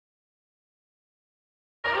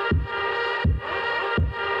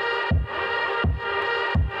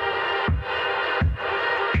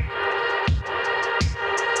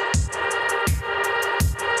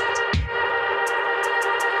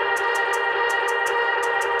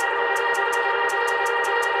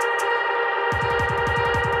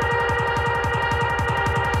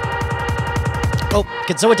Oh,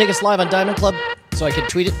 can someone take us live on Diamond Club so I can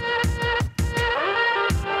tweet it?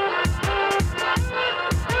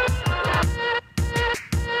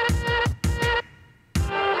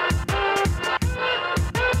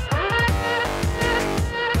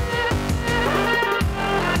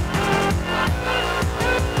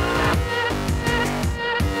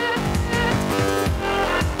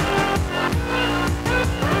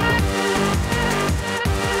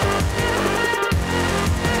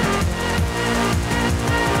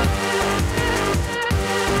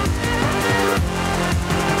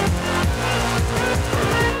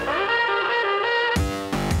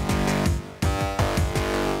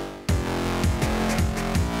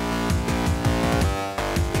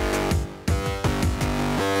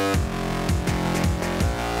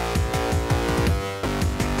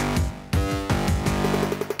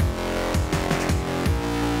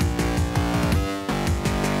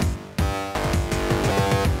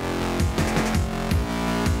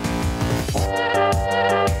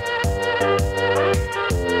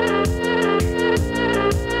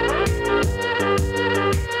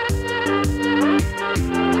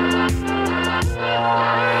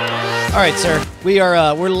 All right, sir.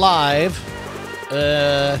 We're live.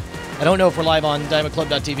 I don't know if we're live on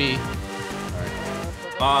DiamondClub.tv.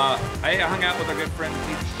 All right. I hung out with our good friend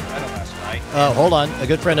Pete Shredda last night. Hold on. A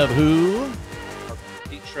good friend of who?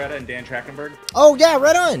 Pete Shredda and Dan Trachtenberg. Oh yeah,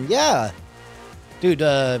 right on. Yeah, dude.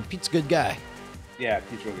 Pete's a good guy. Yeah,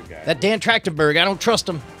 Pete's a real good guy. That Dan Trachtenberg, I don't trust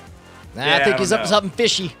him. I think he's up to something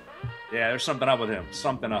fishy. Yeah, there's something up with him.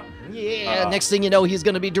 Something up. Yeah, next thing you know, he's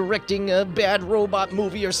going to be directing a bad robot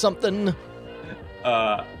movie or something.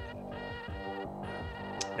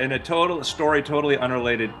 In a story totally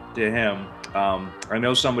unrelated to him, I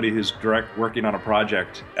know somebody who's working on a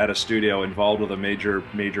project at a studio involved with a major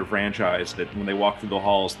franchise that when they walk through the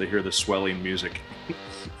halls, they hear the swelling music.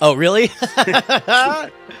 Oh, really?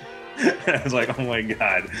 I was like, oh my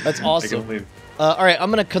God. That's awesome. All right, I'm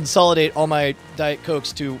going to consolidate all my Diet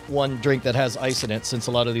Cokes to one drink that has ice in it, since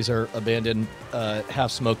a lot of these are abandoned,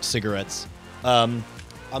 half-smoked cigarettes. I'm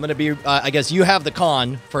going to be, I guess you have the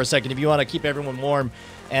con for a second if you want to keep everyone warm.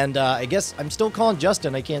 And I guess I'm still calling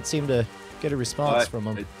Justin. I can't seem to get a response from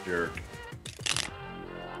him. A jerk.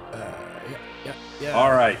 Yeah.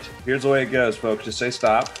 All right, here's the way it goes, folks. Just say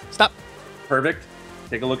stop. Stop. Perfect.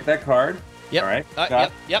 Take a look at that card. Yep. All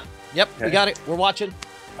right. Yep. Okay. We got it. We're watching.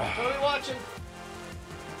 Totally watching.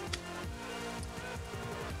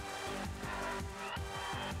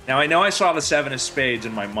 Now, I know I saw the 7 of spades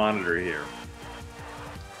in my monitor here,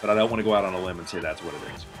 but I don't want to go out on a limb and say that's what it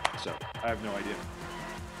is. So, I have no idea.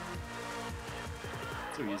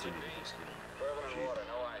 It's so easy to do this.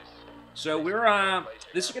 So,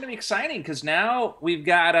 this is going to be exciting because now we've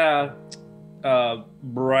got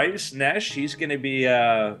Bryce Nesh. He's going to be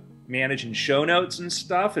managing show notes and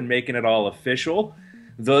stuff and making it all official.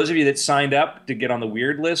 Those of you that signed up to get on the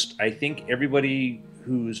weird list, I think everybody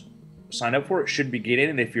who's signed up for it should be getting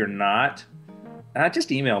it. If you're not,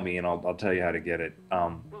 just email me and I'll tell you how to get it.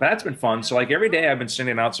 But that's been fun. So like every day I've been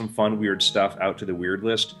sending out some fun weird stuff out to the weird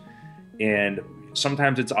list, and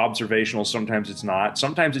sometimes it's observational, sometimes it's not.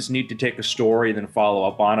 Sometimes it's neat to take a story and then follow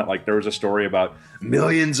up on it. Like there was a story about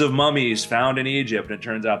millions of mummies found in Egypt, and it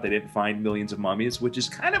turns out they didn't find millions of mummies, which is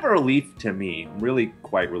kind of a relief to me. I'm really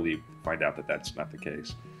quite relieved to find out that that's not the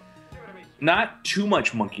case. Not too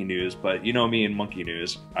much monkey news, but you know me and monkey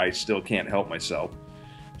news. I still can't help myself.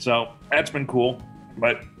 So that's been cool.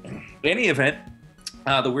 But in any event,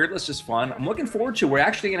 the weird list is fun. I'm looking forward to. We're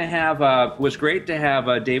actually going to have. It was great to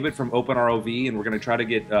have David from Open ROV, and we're going to try to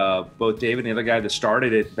get both David and the other guy that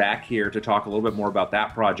started it back here to talk a little bit more about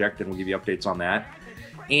that project, and we'll give you updates on that.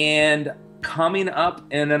 And coming up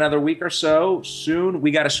in another week or so, soon we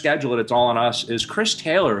got to schedule it. It's all on us. Is Chris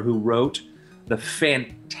Taylor, who wrote the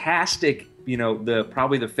fantastic,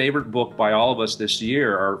 probably the favorite book by all of us this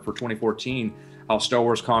year, or for 2014. How Star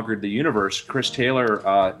Wars Conquered the Universe. Chris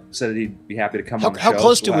Taylor said that he'd be happy to come on the show.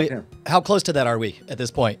 How close to that are we at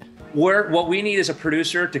this point? What we need is a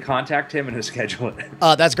producer to contact him and to schedule it.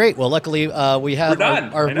 That's great. Well, luckily we have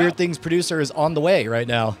our Weird Things producer is on the way right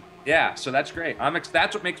now. Yeah, so that's great.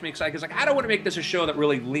 That's what makes me excited. Because I don't want to make this a show that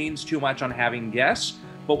really leans too much on having guests,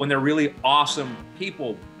 but when they're really awesome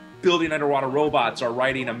people building underwater robots or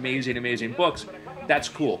writing amazing books, that's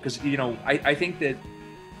cool. Because I think that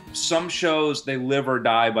some shows, they live or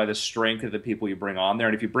die by the strength of the people you bring on there.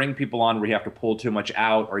 And if you bring people on where you have to pull too much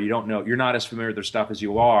out, or you don't know, you're not as familiar with their stuff as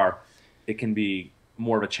you are, it can be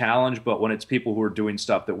more of a challenge. But when it's people who are doing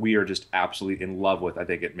stuff that we are just absolutely in love with, I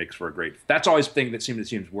think it makes for a great. That's always the thing that seems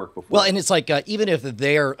to work before. Well, and it's like even if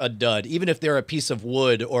they're a dud, even if they're a piece of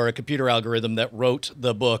wood or a computer algorithm that wrote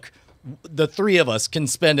the book, the three of us can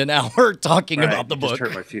spend an hour talking about the book. Just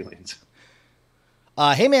hurt my feelings.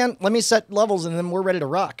 Hey man, let me set levels and then we're ready to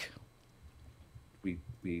rock.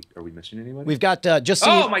 Are we missing anybody? We've got just.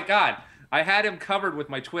 So my God. I had him covered with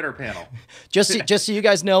my Twitter panel. just so you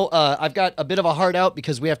guys know, I've got a bit of a heart out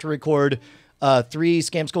because we have to record 3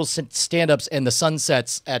 Scam School stand-ups and the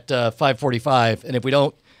sunsets at 5:45. And if we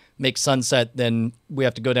don't make sunset, then we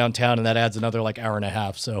have to go downtown, and that adds another like hour and a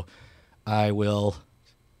half. So I will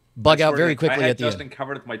bug out very quickly at the end. I had Justin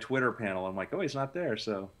covered with my Twitter panel. I'm like, oh, he's not there.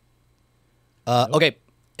 So okay,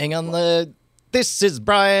 hang on. This is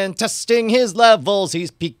Brian testing his levels.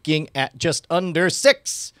 He's peaking at just under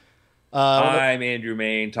 6. I'm Andrew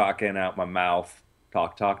Main, talking out my mouth.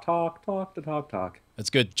 Talk. That's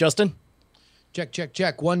good. Justin?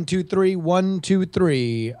 Check. 1, 2, 3. 1, 2,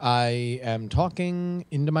 3. I am talking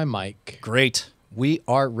into my mic. Great. We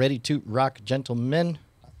are ready to rock, gentlemen.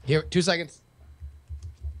 Here, 2 seconds.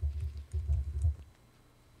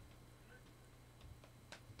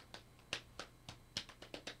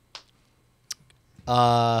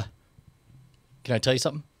 Can I tell you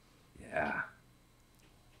something? Yeah.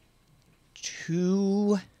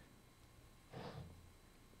 2,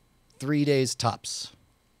 3 days tops.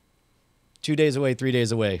 2 days away, 3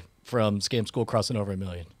 days away from Scam School crossing over 1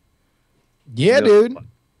 million. Yeah, dude. 1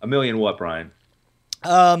 million what, Brian?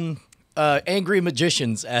 Angry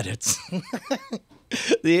magicians at it.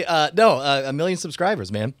 No, 1 million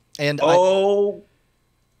subscribers, man. And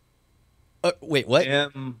wait, what?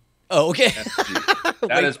 Oh, okay.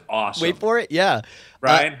 That is awesome. Wait for it. Yeah.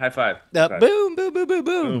 Brian, high five. Boom, boom, boom, boom,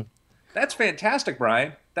 boom. That's fantastic,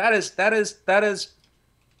 Brian. That's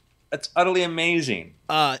utterly amazing.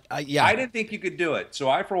 Yeah. I didn't think you could do it. So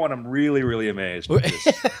I, for one, am really, really amazed.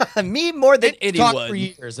 Me more than anyone. Talked for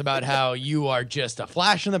years about how you are just a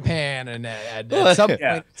flash in the pan, and at some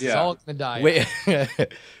point it's all gonna die. Wait,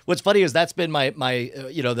 what's funny is that's been my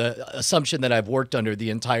the assumption that I've worked under the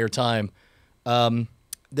entire time. I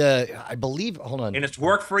believe. Hold on. And it's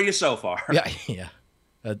worked for you so far. Yeah.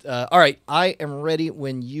 All right, I am ready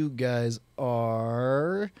when you guys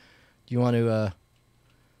are. Do you want to?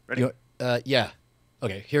 Ready? Yeah.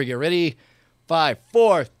 Okay, here we go. Ready? 5,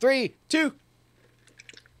 4, 3, 2.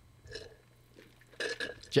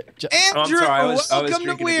 Andrew, welcome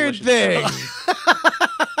to Weird Thing.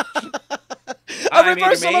 A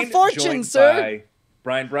reversal of fortune, sir. By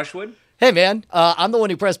Brian Brushwood. Hey, man. I'm the one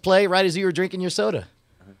who pressed play right as you were drinking your soda.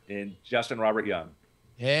 And Justin Robert Young.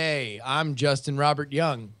 Hey, I'm Justin Robert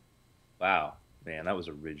Young. Wow, man, that was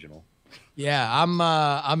original. Yeah,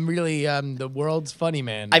 I'm really the world's funny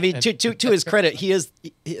man. I mean, to his credit, he is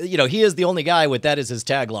the only guy with that as his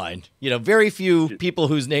tagline. Very few people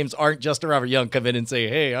whose names aren't Justin Robert Young come in and say,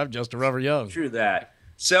 "Hey, I'm Justin Robert Young." True that.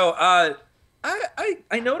 So, I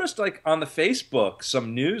noticed like on the Facebook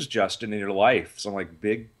some news, Justin, in your life, some like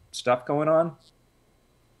big stuff going on.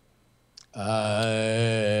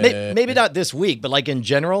 Maybe not this week, but like in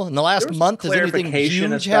general, in the last month, has anything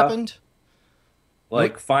huge happened?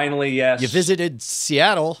 Like finally, yes. You visited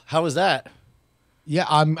Seattle. How was that? Yeah,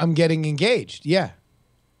 I'm getting engaged. Yeah.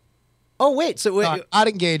 Oh wait, so wait, not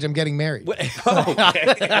engaged. I'm getting married. Okay.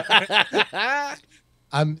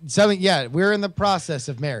 We're in the process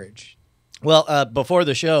of marriage. Well, before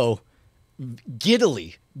the show,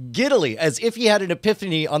 giddily, as if he had an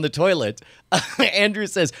epiphany on the toilet, Andrew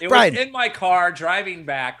says, Brian, was in my car driving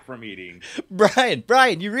back from eating.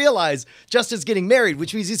 Brian, you realize Justin's getting married,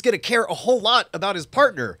 which means he's going to care a whole lot about his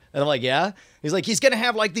partner. And I'm like, yeah. He's like, he's going to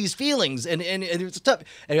have like these feelings and it's tough.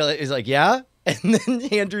 And he's like, yeah. And then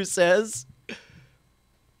Andrew says,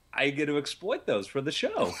 I get to exploit those for the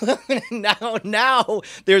show. now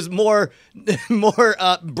there's more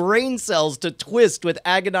brain cells to twist with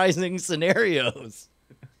agonizing scenarios.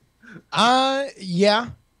 Yeah,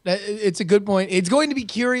 it's a good point. It's going to be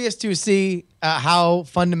curious to see how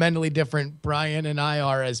fundamentally different Brian and I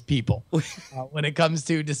are as people when it comes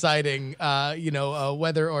to deciding,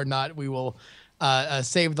 whether or not we will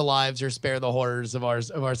save the lives or spare the horrors of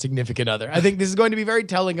our significant other. I think this is going to be very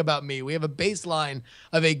telling about me. We have a baseline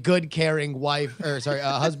of a good, caring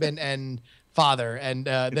husband and father, and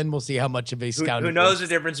then we'll see how much of a scoundrel. Who knows the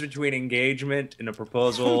difference between engagement and a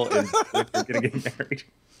proposal and we're gonna get married.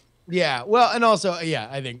 Yeah, well, and also,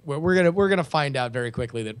 I think we're gonna find out very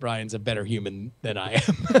quickly that Brian's a better human than I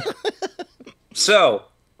am. So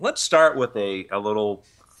let's start with a little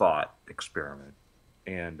thought experiment.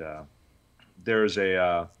 And there's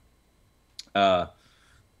a kind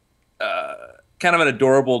of an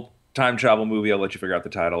adorable time travel movie. I'll let you figure out the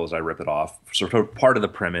title as I rip it off. Sort of part of the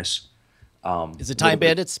premise. Is it Time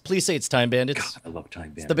Bandits? Please say it's Time Bandits. God, I love Time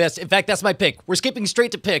Bandits. It's the best. In fact, that's my pick. We're skipping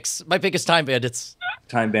straight to picks. My pick is Time Bandits.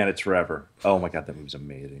 Time Bandits forever. Oh my God, that movie's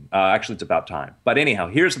amazing. Actually, it's about time. But anyhow,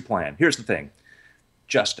 here's the plan. Here's the thing.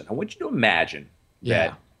 Justin, I want you to imagine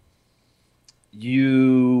that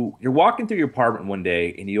you're walking through your apartment one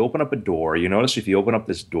day and you open up a door. You notice if you open up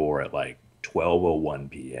this door at like 12:01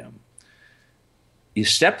 p.m., you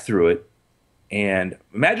step through it, and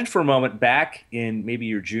imagine for a moment back in maybe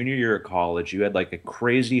your junior year of college, you had like a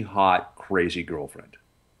crazy hot, crazy girlfriend.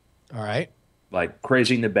 All right. Like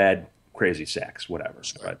crazy in the bed, crazy sex, whatever.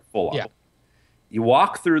 Sure. Right? Full on. Yeah. You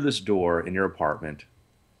walk through this door in your apartment.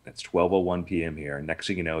 It's 12:01 p.m. here. And next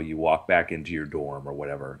thing you know, you walk back into your dorm or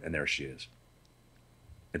whatever, and there she is.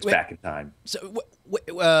 It's back in time. So,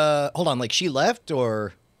 hold on. Like she left,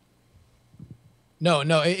 or No,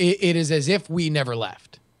 it is as if we never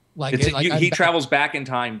left. Like, he travels back in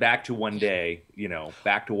time, back to one day,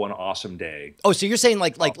 back to one awesome day. oh, so you're saying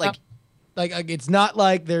like it's not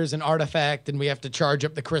like there's an artifact and we have to charge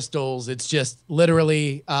up the crystals. It's just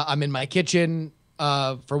literally I'm in my kitchen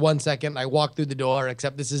for 1 second. I walk through the door,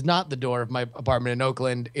 except this is not the door of my apartment in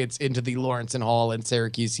Oakland. It's into the Lawrence Hall in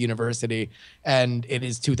Syracuse University, and it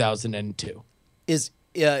is 2002. is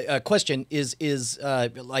a question is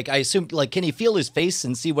like I assume like can he feel his face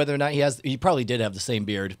and see whether or not he probably did have the same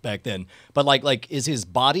beard back then, but like is his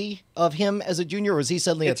body of him as a junior, or is he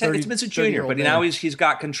suddenly It's a junior, 30-year-old but man? now he's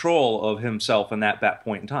got control of himself in that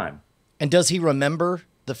point in time. And does he remember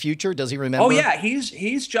the future? Does he remember? Oh yeah,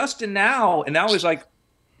 he's Justin now, and now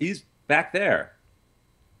he's back there.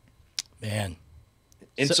 Man.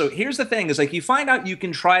 And so here's the thing: is like you find out you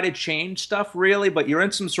can try to change stuff really, but you're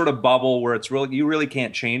in some sort of bubble where you really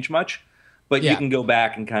can't change much, but you can go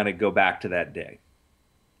back and kind of go back to that day.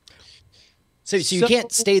 So you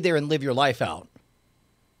can't stay there and live your life out.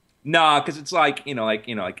 Nah, because it's like end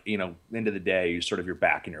of the day, you're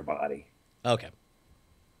back in your body. Okay.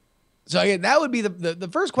 So again, that would be the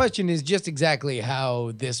first question is just exactly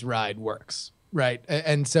how this ride works, right?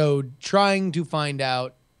 And so trying to find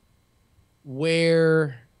out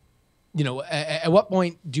where, at what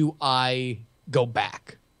point do I go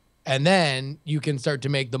back? And then you can start to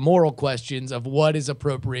make the moral questions of what is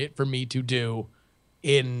appropriate for me to do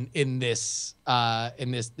in this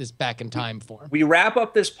back in time form. We wrap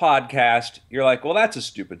up this podcast. You're like, well, that's a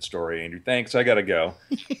stupid story, Andrew. Thanks. I got to go.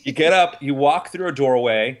 You get up, you walk through a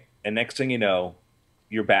doorway, and next thing you know,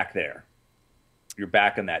 you're back there. You're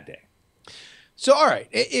back in that day. So, all right.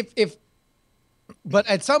 But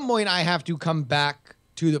at some point I have to come back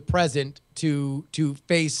to the present to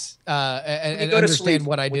face and understand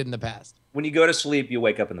what I did in the past. When you go to sleep, you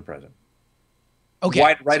wake up in the present.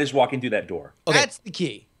 Okay. Right as walking through that door. Okay. That's the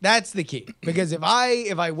key. That's the key. Because if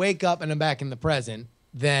I wake up and I'm back in the present,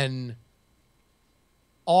 then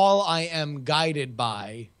all I am guided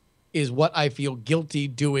by is what I feel guilty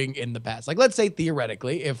doing in the past. Like, let's say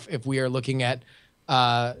theoretically, if we are looking at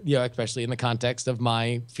especially in the context of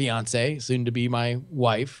my fiance, soon to be my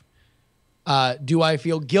wife, do I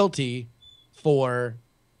feel guilty for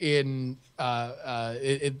through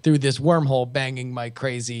this wormhole banging my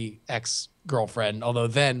crazy ex-girlfriend, although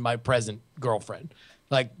then my present girlfriend,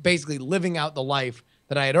 like basically living out the life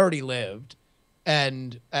that I had already lived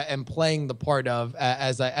and playing the part of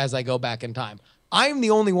as I go back in time. I'm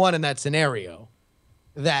the only one in that scenario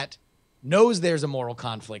that knows there's a moral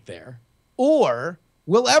conflict there, or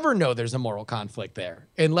will ever know there's a moral conflict there,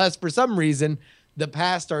 unless for some reason the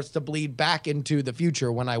past starts to bleed back into the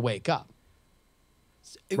future when I wake up.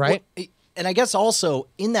 Right? And I guess also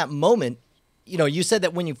in that moment, you said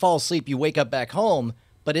that when you fall asleep, you wake up back home.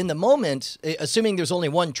 But in the moment, assuming there's only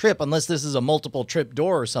one trip, unless this is a multiple trip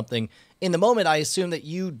door or something, in the moment, I assume that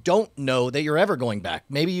you don't know that you're ever going back.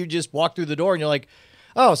 Maybe you just walk through the door and you're like,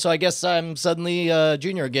 oh, so I guess I'm suddenly a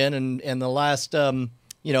junior again. And the last, 12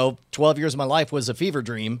 years of my life was a fever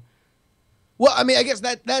dream. Well, I mean, I guess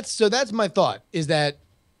that's my thought, is that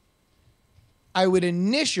I would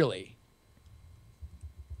initially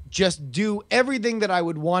just do everything that I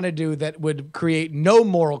would want to do that would create no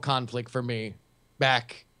moral conflict for me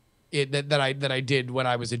back that I did when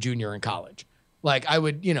I was a junior in college. Like I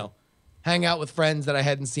would, hang out with friends that I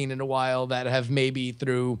hadn't seen in a while that have maybe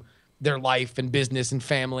through their life and business and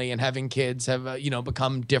family and having kids have,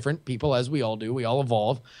 become different people, as we all do. We all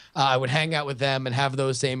evolve. I would hang out with them and have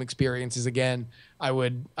those same experiences again. I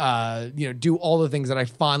would, do all the things that I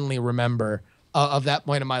fondly remember of that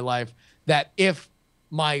point in my life, that if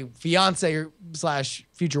my fiance slash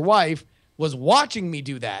future wife was watching me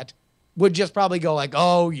do that, would just probably go like,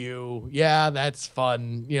 oh, yeah, that's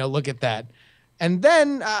fun. Look at that. And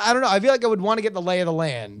then I don't know. I feel like I would want to get the lay of the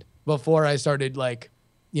land before I started like,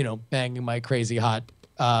 banging my crazy hot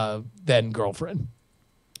then girlfriend.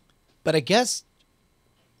 But I guess,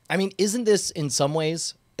 I mean, isn't this in some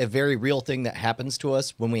ways a very real thing that happens to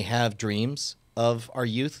us when we have dreams of our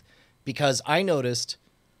youth? Because I noticed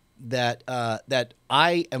that that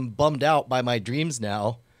I am bummed out by my dreams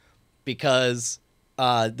now, because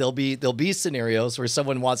there'll be scenarios where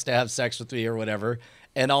someone wants to have sex with me or whatever,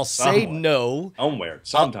 and I'll say no.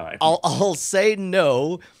 Sometime. I'll say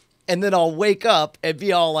no, and then I'll wake up and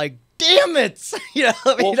be all like, damn it. I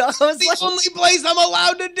was the like, only place I'm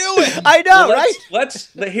allowed to do it. I know, right?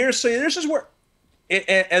 This is where,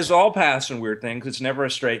 as all paths and weird things, it's never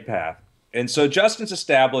a straight path. And so Justin's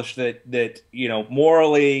established that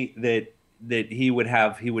morally that he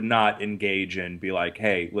would not engage and be like,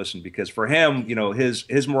 hey, listen, because for him,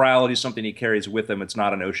 his morality is something he carries with him. It's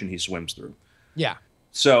not an ocean he swims through. Yeah.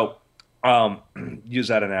 So use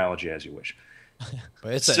that analogy as you wish.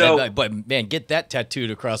 But man, get that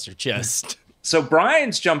tattooed across your chest. So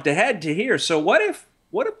Brian's jumped ahead to here. So what if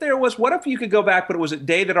you could go back, but it was a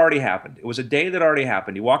day that already happened? It was a day that already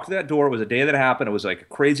happened. You walked through that door. It was a day that happened. It was like a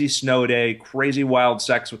crazy snow day, crazy wild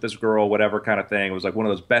sex with this girl, whatever kind of thing. It was like one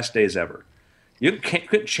of those best days ever. You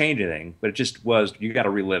couldn't change anything, but it just was. You got to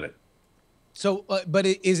relive it. So, but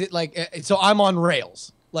is it like? So I'm on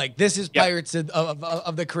rails. Like, this is Pirates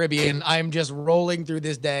of the Caribbean. I'm just rolling through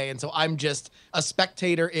this day, and so I'm just a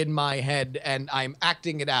spectator in my head, and I'm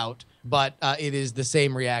acting it out. But it is the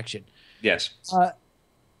same reaction. Yes.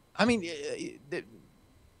 I mean,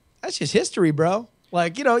 that's just history, bro.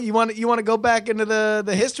 Like, you want to go back into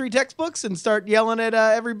the history textbooks and start yelling at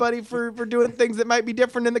everybody for doing things that might be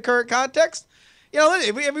different in the current context.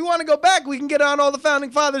 If we want to go back, we can get on all the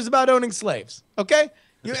founding fathers about owning slaves. Okay.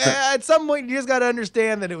 At some point, you just got to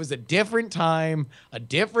understand that it was a different time, a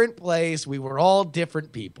different place. We were all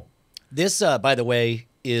different people. This, by the way,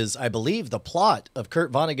 is, I believe, the plot of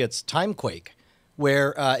Kurt Vonnegut's Timequake,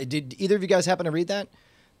 where did either of you guys happen to read that?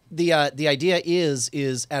 The idea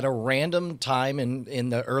is at a random time in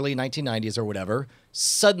the early 1990s or whatever,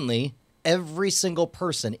 suddenly every single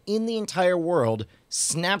person in the entire world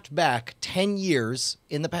snapped back 10 years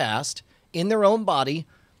in the past in their own body,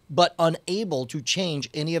 but unable to change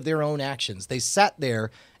any of their own actions. They sat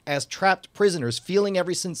there as trapped prisoners, feeling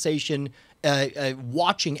every sensation,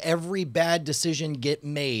 watching every bad decision get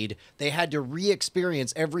made. They had to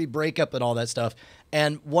re-experience every breakup and all that stuff.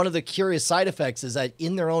 And one of the curious side effects is that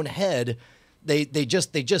in their own head, they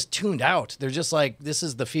just tuned out. They're just like, this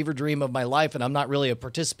is the fever dream of my life, and I'm not really a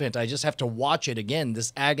participant. I just have to watch it again.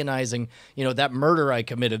 This agonizing, that murder I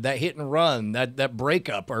committed, that hit and run, that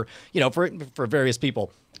breakup, or for various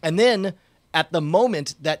people. And then at the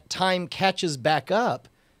moment that time catches back up,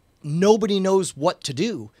 nobody knows what to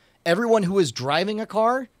do. Everyone who is driving a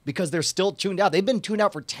car, because they're still tuned out, they've been tuned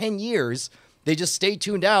out for 10 years. They just stay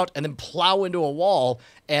tuned out and then plow into a wall.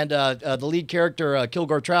 And the lead character,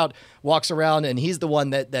 Kilgore Trout, walks around, and he's the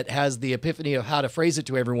one that has the epiphany of how to phrase it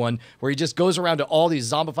to everyone, where he just goes around to all these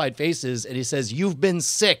zombified faces and he says, "You've been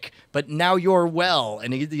sick, but now you're well."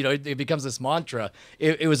 And it becomes this mantra.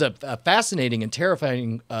 It was a fascinating and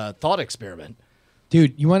terrifying thought experiment.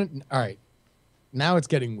 Dude, all right. Now it's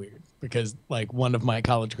getting weird, because like one of my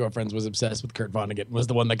college girlfriends was obsessed with Kurt Vonnegut, was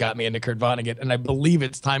the one that got me into Kurt Vonnegut. And I believe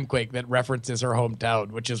it's Timequake that references her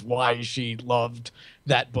hometown, which is why she loved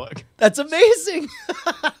that book. That's amazing.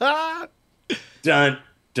 Dun,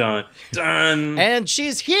 dun, dun. And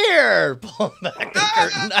she's here. Pull back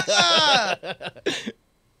the curtain.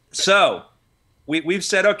 So we've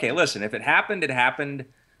said, okay, listen, if it happened, it happened.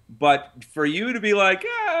 But for you to be like,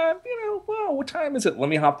 well, what time is it? Let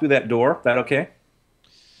me hop through that door. That okay?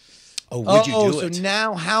 Oh, would you do it? So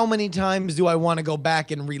now how many times do I want to go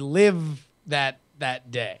back and relive that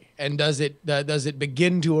day? And does it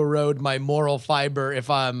begin to erode my moral fiber if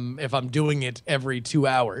I'm doing it every 2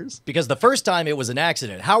 hours? Because the first time it was an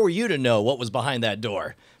accident. How were you to know what was behind that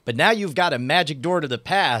door? But now you've got a magic door to the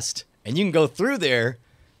past, and you can go through there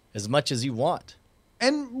as much as you want.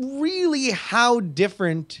 And really, how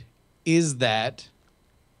different is that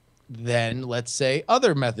than, let's say,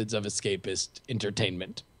 other methods of escapist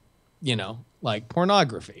entertainment? Like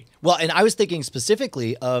pornography. Well, and I was thinking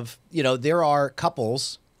specifically of, there are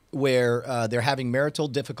couples where they're having marital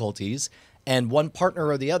difficulties, and one partner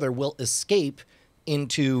or the other will escape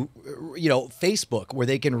into, Facebook, where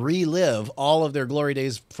they can relive all of their glory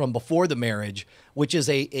days from before the marriage, which is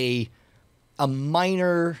a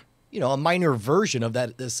minor a minor version of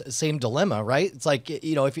this same dilemma, right? It's like,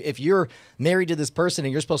 if you're married to this person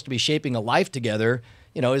and you're supposed to be shaping a life together,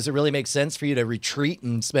 does it really make sense for you to retreat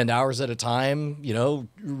and spend hours at a time,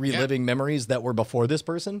 reliving memories that were before this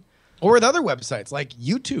person? Or with other websites like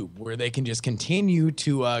YouTube, where they can just continue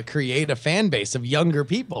to create a fan base of younger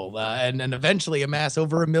people and eventually amass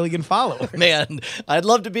over 1 million followers. Man, I'd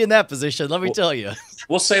love to be in that position. Let me tell you.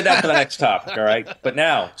 We'll save that for the next topic, all right? But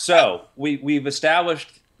now, so we've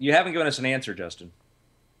established, you haven't given us an answer, Justin.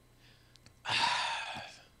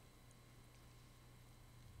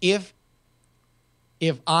 If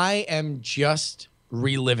I am just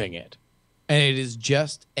reliving it, and it is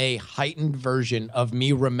just a heightened version of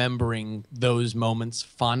me remembering those moments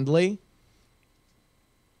fondly,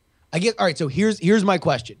 I guess. All right, so here's my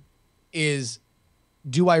question: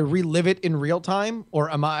 do I relive it in real time,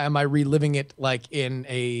 or am I reliving it like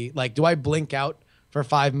do I blink out for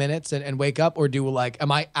 5 minutes and wake up, or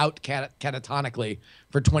am I out catatonically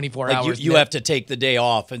for 24 hours? You have to take the day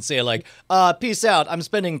off and say peace out. I'm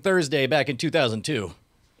spending Thursday back in 2002.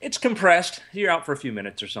 It's compressed. You're out for a few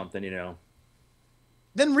minutes or something,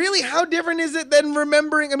 Then really, how different is it than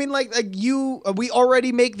remembering? I mean, we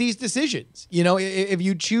already make these decisions. If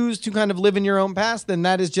you choose to kind of live in your own past, then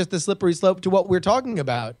that is just the slippery slope to what we're talking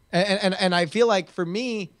about. And I feel like for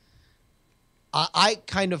me, I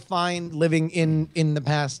kind of find living in the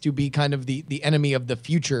past to be kind of the enemy of the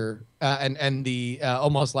future, and the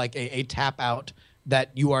almost like a tap out that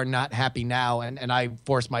you are not happy now. And I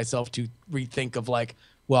force myself to rethink of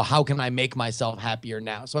well, how can I make myself happier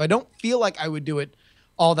now? So I don't feel like I would do it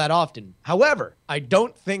all that often. However, I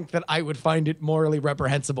don't think that I would find it morally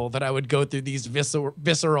reprehensible that I would go through these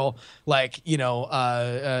visceral,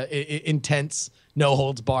 intense, no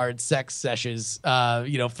holds barred sex sessions,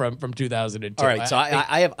 from 2002. All right, so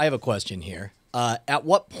I have a question here. At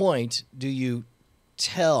what point do you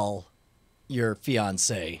tell your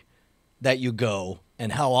fiance that you go,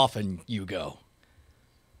 and how often you go?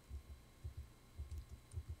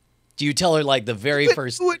 Do you tell her the very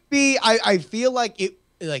first? It would be. I feel like it.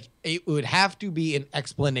 It would have to be an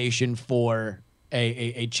explanation for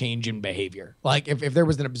a change in behavior. If there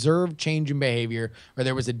was an observed change in behavior, or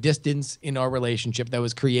there was a distance in our relationship that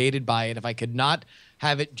was created by it, if I could not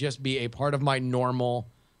have it just be a part of my normal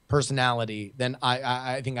personality, then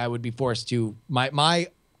I think I would be forced to, my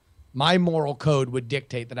moral code would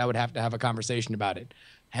dictate that I would have to have a conversation about it.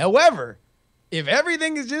 However, if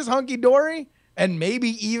everything is just hunky-dory, and maybe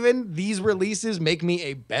even these releases make me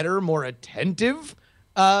a better, more attentive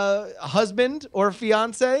husband or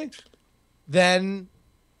fiance, then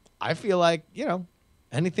I feel like,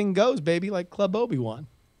 anything goes, baby, like Club Obi-Wan.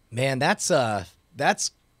 Man, that's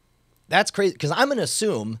crazy, because I'm gonna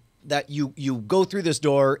assume that you go through this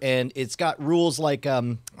door and it's got rules I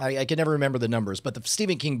can never remember the numbers, but the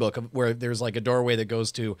Stephen King book where there's a doorway that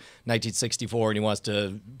goes to 1964 and he wants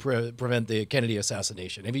to prevent the Kennedy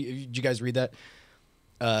assassination. Did you guys read that?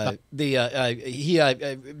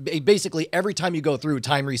 Basically every time you go through,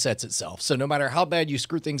 time resets itself. So no matter how bad you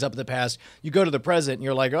screw things up in the past, you go to the present and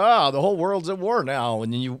you're like, the whole world's at war now.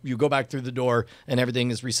 And then you go back through the door and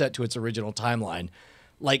everything is reset to its original timeline.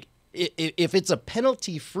 If it's a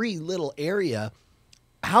penalty-free little area,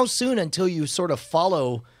 how soon until you sort of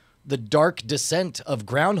follow the dark descent of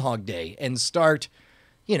Groundhog Day and start,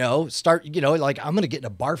 I'm going to get in a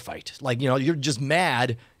bar fight. You're just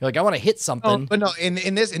mad. You're like, I want to hit something. But no,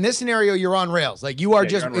 in this scenario, you're on rails. You are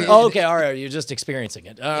just. Oh, okay, all right. You're just experiencing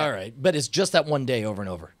it. All right. But it's just that one day over and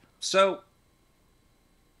over. So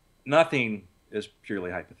nothing is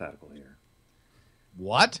purely hypothetical here.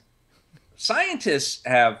 What? Scientists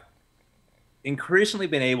have increasingly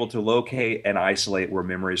been able to locate and isolate where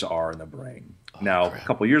memories are in the brain. Now, a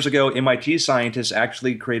couple years ago, MIT scientists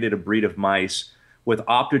actually created a breed of mice with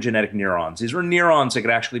optogenetic neurons. These were neurons that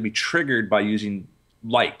could actually be triggered by using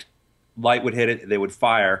light. Light would hit it, they would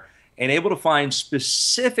fire, and able to find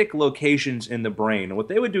specific locations in the brain. And what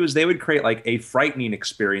they would do is they would create a frightening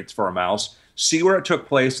experience for a mouse, see where it took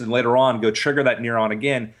place, and later on go trigger that neuron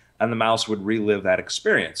again, and the mouse would relive that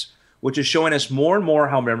experience, which is showing us more and more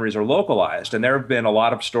how memories are localized. And there have been a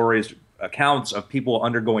lot of stories, accounts of people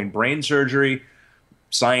undergoing brain surgery.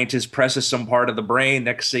 Scientists presses some part of the brain.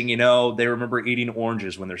 Next thing you know, they remember eating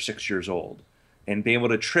oranges when they're 6 years old and being able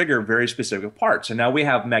to trigger very specific parts. And now we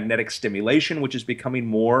have magnetic stimulation, which is becoming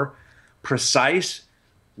more precise.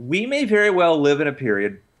 We may very well live in a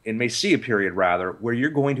period, and may see a period rather, where you're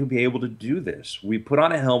going to be able to do this. We put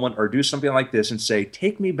on a helmet or do something like this and say,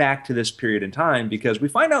 take me back to this period in time, because we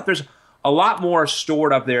find out there's a lot more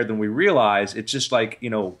stored up there than we realize. It's just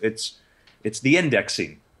it's the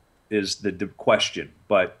indexing is the question.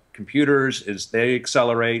 But computers, as they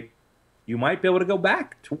accelerate, you might be able to go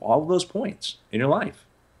back to all of those points in your life.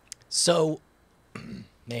 So,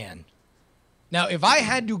 man. Now, if I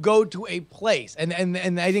had to go to a place, and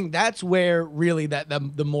I think that's where really that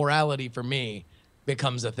the morality for me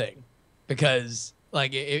becomes a thing, because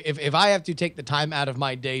like if I have to take the time out of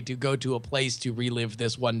my day to go to a place to relive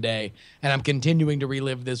this one day, and I'm continuing to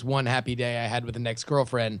relive this one happy day I had with an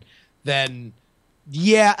ex-girlfriend, then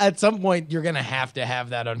yeah, at some point you're gonna have to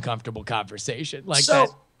have that uncomfortable conversation. Like,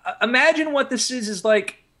 so imagine what this is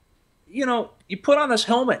like. You know, you put on this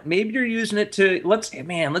helmet. Maybe you're using it to let's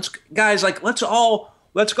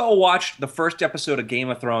go watch the first episode of Game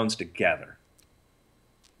of Thrones together.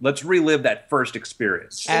 Let's relive that first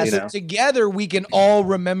experience. Together, we can all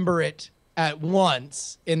remember it at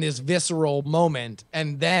once in this visceral moment,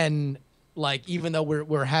 and then, like, even though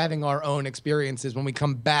we're having our own experiences, when we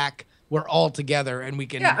come back, we're all together, and we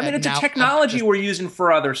can. Yeah, I mean, it's a technology we're using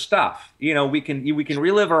for other stuff. You know, we can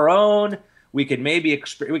relive our own. We could maybe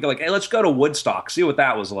we could like, hey, let's go to Woodstock, see what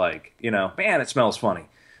that was like. You know, man, it smells funny.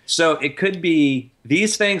 So it could be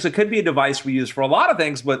these things. It could be a device we use for a lot of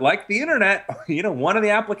things, but like the internet, you know, one of the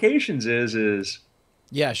applications is.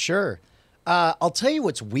 Yeah, sure. I'll tell you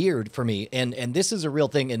what's weird for me, and this is a real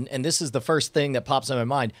thing, and this is the first thing that pops in my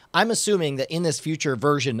mind. I'm assuming that in this future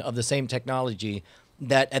version of the same technology,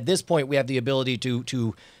 that at this point we have the ability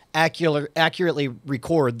to accurately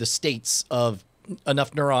record the states of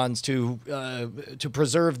enough neurons to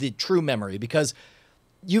preserve the true memory, because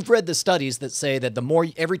you've read the studies that say that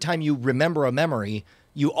every time you remember a memory,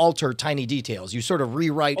 you alter tiny details. You sort of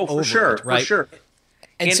rewrite over it, right? For sure.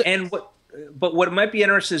 But what might be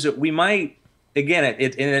interesting is that we might, again,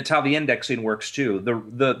 and it's how the indexing works too.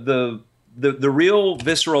 The real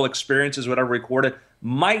visceral experiences, whatever recorded,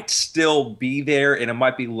 might still be there, and it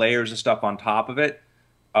might be layers of stuff on top of it.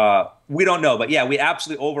 We don't know, but yeah, we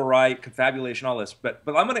absolutely overwrite, confabulation, all this. But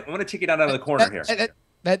I'm gonna take it out of the corner here.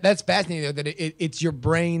 That's fascinating, though, that it's your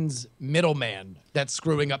brain's middleman that's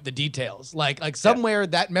screwing up the details. Like somewhere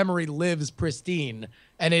that memory lives pristine,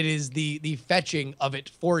 and it is the fetching of it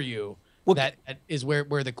for you that is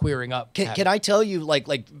where the queering up happens. Can I tell you, like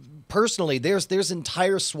personally, there's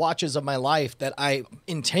entire swatches of my life that I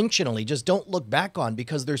intentionally just don't look back on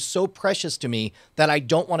because they're so precious to me that I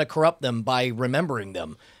don't want to corrupt them by remembering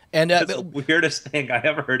them. And that's the weirdest thing I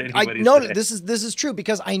ever heard anybody say. This is true,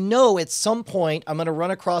 because I know at some point I'm going to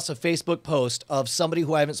run across a Facebook post of somebody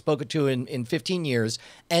who I haven't spoken to in 15 years,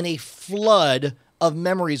 and a flood of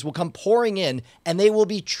memories will come pouring in, and they will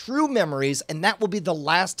be true memories, and that will be the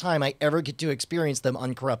last time I ever get to experience them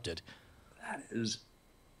uncorrupted. That is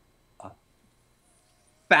a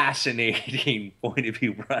fascinating point of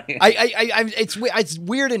view, Brian. It's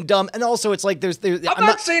weird and dumb, and also it's like I'm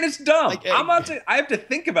not saying it's dumb. I'm not saying I have to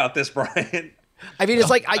think about this, Brian. I mean,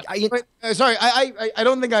 it's like sorry, I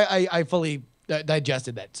don't think I fully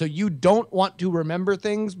digested that. So you don't want to remember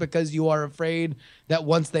things because you are afraid that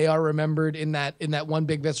once they are remembered in that one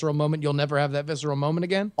big visceral moment, you'll never have that visceral moment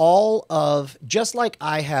again? Just like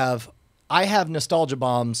I have nostalgia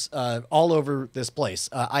bombs all over this place.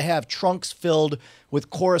 I have trunks filled with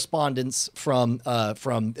correspondence from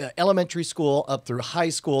elementary school up through high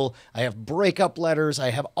school. I have breakup letters.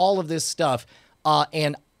 I have all of this stuff.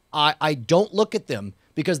 And I don't look at them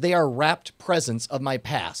because they are wrapped presents of my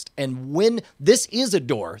past. And when this is a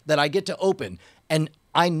door that I get to open, and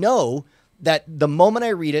I know that the moment I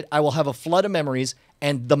read it, I will have a flood of memories.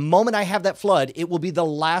 And the moment I have that flood, it will be the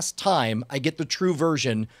last time I get the true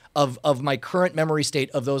version of my current memory state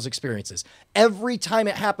of those experiences. Every time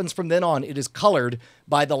it happens from then on, it is colored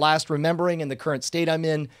by the last remembering and the current state I'm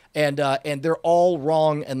in, and they're all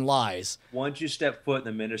wrong and lies. Once you step foot in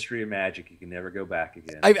the ministry of magic, you can never go back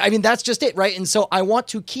again. I mean, that's just it, right? And so I want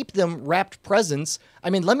to keep them wrapped presents. I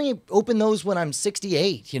mean, let me open those when I'm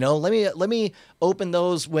 68, you know? Let me open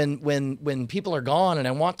those when people are gone and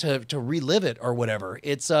I want to relive it or whatever.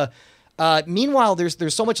 It's meanwhile,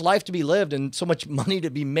 there's so much life to be lived and so much money to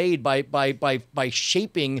be made by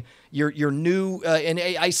shaping your new. And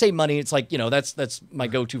I say money, it's like, you know, that's my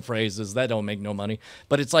go-to phrase is that don't make no money.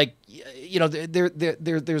 But it's like, you know,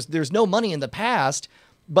 there's no money in the past,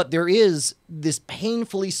 but there is this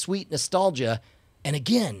painfully sweet nostalgia. And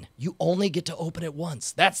again, you only get to open it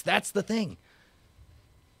once. That's the thing.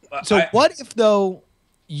 So what if though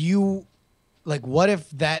what if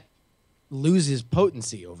that loses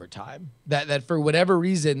potency over time, that for whatever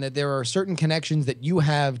reason that there are certain connections that you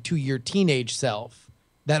have to your teenage self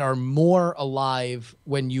that are more alive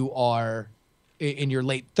when you are in your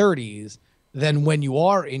late 30s than when you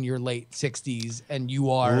are in your late 60s and you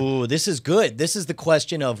are. Ooh, this is good. This is the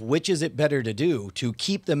question of which is it better to do, to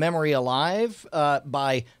keep the memory alive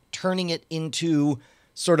by turning it into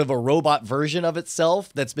sort of a robot version of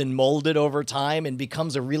itself that's been molded over time and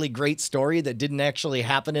becomes a really great story that didn't actually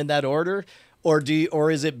happen in that order?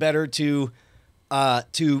 Or is it better to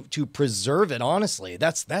preserve it? Honestly,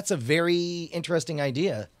 that's a very interesting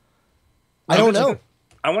idea. I don't know.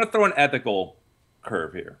 I want to throw an ethical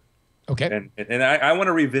curve here. Okay. And I want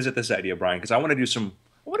to revisit this idea, Brian, because I want to do a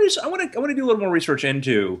little more research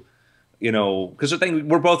into, because the thing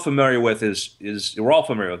we're both familiar with is we're all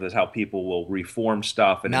familiar with is how people will reform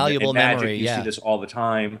stuff, and malleable in Magic, memory. you see this all the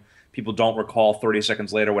time. People don't recall 30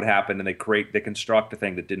 seconds later what happened, and they construct a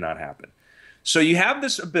thing that did not happen. So you have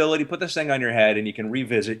this ability, put this thing on your head, and you can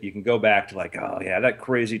revisit. You can go back to like, oh yeah, that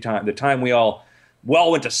crazy time, the time we all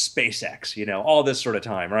went to SpaceX, all this sort of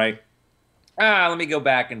time, right? Let me go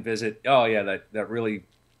back and visit. Oh yeah, that really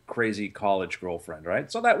crazy college girlfriend,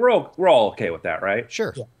 right? So that we're all okay with that, right?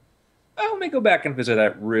 Sure. Yeah. Let me go back and visit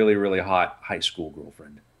that really, really hot high school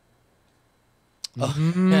girlfriend.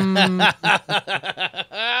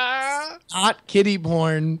 Not kitty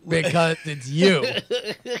porn because it's you.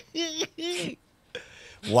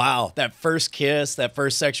 Wow, that first kiss, that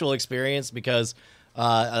first sexual experience, because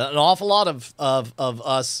an awful lot of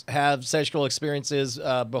us have sexual experiences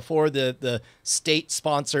before the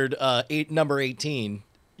state-sponsored number 18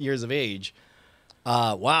 years of age.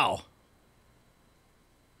 Wow.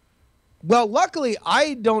 Well, luckily,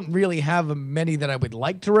 I don't really have many that I would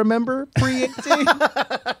like to remember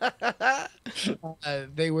pre-18.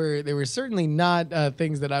 They were certainly not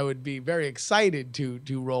things that I would be very excited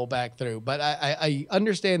to roll back through. But I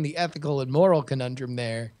understand the ethical and moral conundrum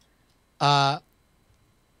there. I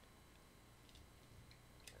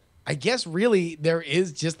guess really there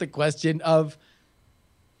is just the question of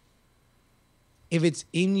if it's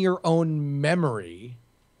in your own memory,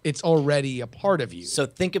 it's already a part of you. So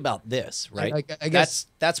think about this, right? I guess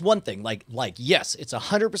that's one thing. Like yes, it's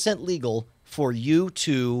 100% legal for you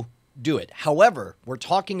to do it. However, we're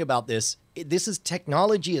talking about this. This is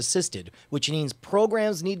technology assisted, which means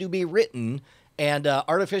programs need to be written, and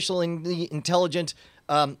artificial intelligent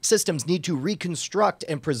systems need to reconstruct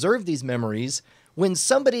and preserve these memories. When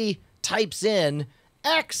somebody types in,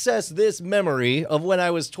 access this memory of when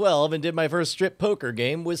I was 12 and did my first strip poker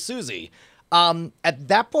game with Susie. At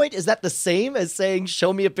that point, is that the same as saying,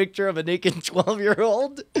 show me a picture of a naked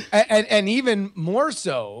 12-year-old? And even more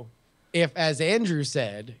so, if, as Andrew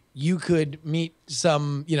said, you could meet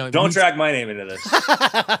some, Don't drag my name into this.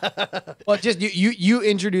 Well, just you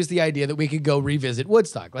introduced the idea that we could go revisit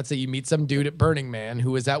Woodstock. Let's say you meet some dude at Burning Man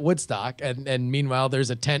who was at Woodstock, and meanwhile there's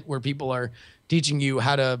a tent where people are teaching you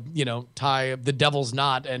how to, tie the devil's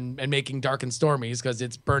knot and making dark and stormies because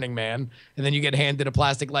it's Burning Man. And then you get handed a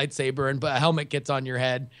plastic lightsaber and a helmet gets on your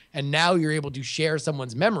head. And now you're able to share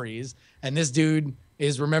someone's memories. And this dude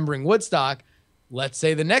is remembering Woodstock. Let's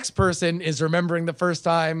say the next person is remembering the first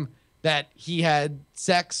time that he had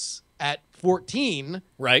sex at 14.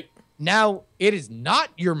 Right. Now it is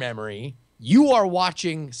not your memory. You are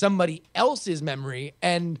watching somebody else's memory,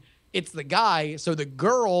 and it's the guy. So the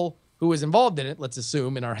girl who was involved in it, let's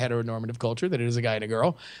assume in our heteronormative culture that it is a guy and a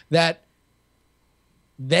girl, that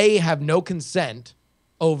they have no consent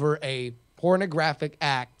over a pornographic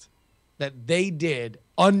act that they did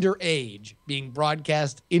underage being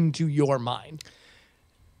broadcast into your mind.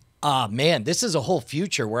 Man, this is a whole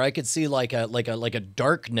future where I could see like a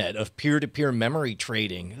dark net of peer-to-peer memory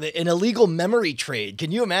trading, an illegal memory trade.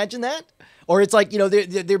 Can you imagine that? Or it's like,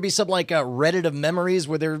 there'd be some like a Reddit of memories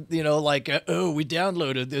where they're, oh, we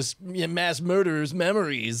downloaded this mass murderer's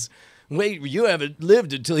memories. Wait, you haven't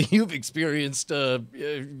lived until you've experienced, I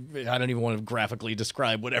don't even want to graphically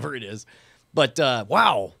describe whatever it is. But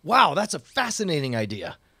wow, that's a fascinating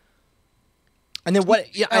idea. And then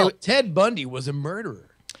what? Yeah, Ted Bundy was a murderer.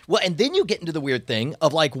 Well, and then you get into the weird thing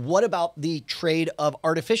of like, what about the trade of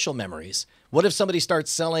artificial memories? What if somebody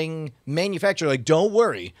starts selling manufactured, like, don't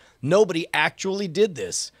worry, nobody actually did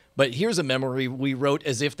this, but here's a memory we wrote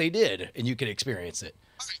as if they did, and you can experience it.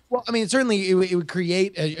 Well, I mean, certainly it would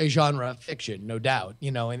create a genre of fiction, no doubt,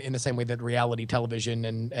 in the same way that reality television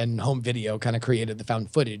and home video kind of created the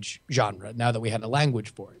found footage genre now that we had a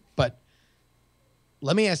language for it. But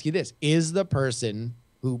let me ask you this. Is the person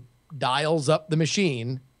who dials up the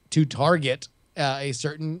machine to target a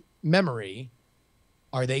certain memory,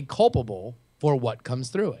 are they culpable for what comes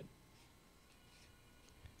through it?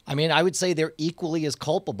 I mean, I would say they're equally as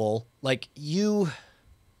culpable. Like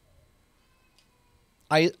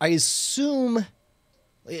I assume,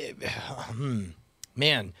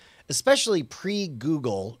 man, especially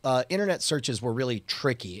pre-Google, internet searches were really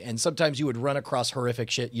tricky. And sometimes you would run across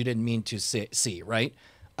horrific shit you didn't mean to see, right?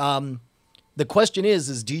 The question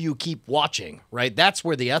is do you keep watching, right? That's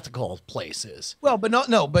where the ethical place is. Well, but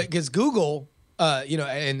but because Google,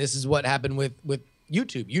 and this is what happened with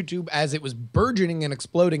YouTube. YouTube, as it was burgeoning and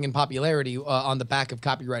exploding in popularity on the back of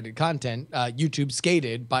copyrighted content, YouTube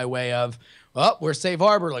skated by way of, oh, we're safe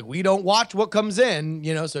harbor. Like, we don't watch what comes in,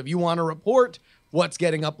 so if you want to report what's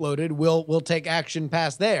getting uploaded, we'll take action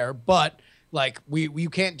past there. But like, you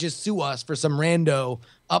can't just sue us for some rando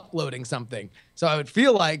uploading something. So I would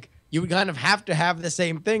feel like you would kind of have to have the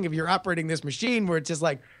same thing if you're operating this machine, where it's just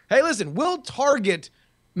like, hey, listen, we'll target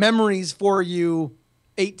memories for you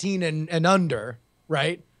 18 and under,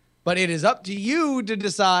 right? But it is up to you to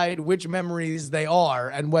decide which memories they are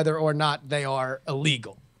and whether or not they are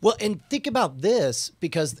illegal. Well, and think about this,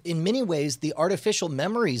 because in many ways, the artificial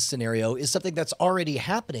memories scenario is something that's already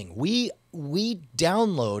happening. We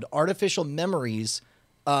download artificial memories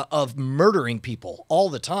of murdering people all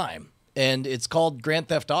the time, and it's called Grand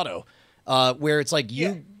Theft Auto, where it's like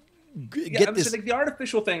you get this. Like, the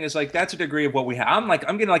artificial thing is like, that's a degree of what we have. I'm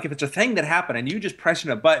getting like, if it's a thing that happened and you just pressing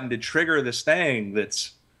a button to trigger this thing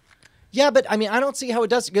that's. Yeah, but I mean, I don't see how it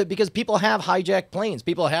does, because people have hijacked planes.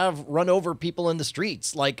 People have run over people in the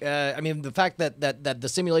streets. Like, I mean, the fact that the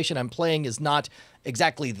simulation I'm playing is not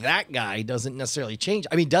exactly that guy doesn't necessarily change.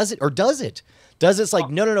 I mean, does it, or does it? Does it's like,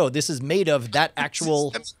 no, this is made of that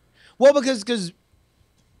actual. Well, because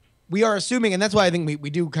we are assuming, and that's why I think we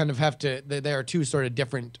do kind of have to. There are two sort of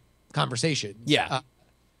different conversations. Yeah.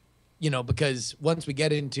 Because once we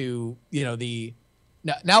get into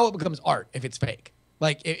now it becomes art if it's fake.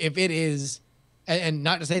 Like, if it is, and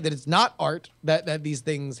not to say that it's not art, that these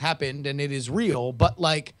things happened and it is real, but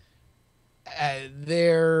like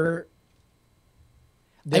there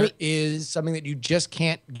is something that you just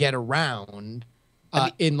can't get around.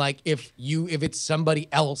 In like, if it's somebody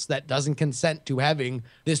else that doesn't consent to having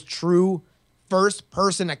this true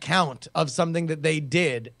first-person account of something that they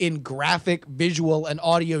did in graphic, visual, and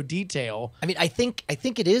audio detail. I mean, I think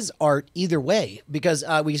it is art either way, because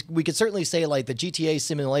we could certainly say like the GTA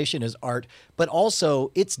simulation is art, but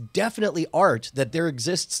also it's definitely art that there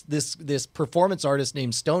exists this performance artist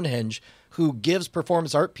named Stonehenge who gives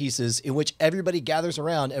performance art pieces in which everybody gathers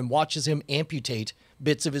around and watches him amputate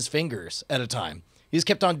bits of his fingers at a time. He's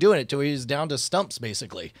kept on doing it till he's down to stumps,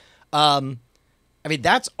 basically. I mean,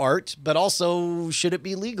 that's art, but also, should it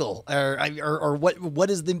be legal, or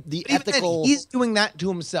what is the ethical? He's doing that to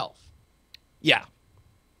himself. Yeah.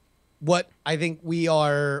 What I think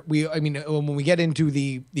I mean, when we get into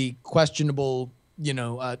the questionable,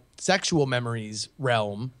 sexual memories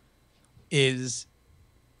realm, these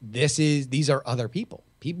are other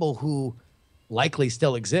people who likely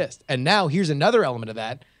still exist. And now here's another element of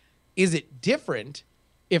that. Is it different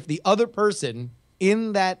if the other person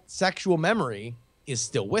in that sexual memory is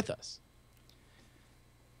still with us?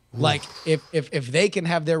 Like, if they can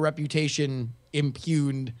have their reputation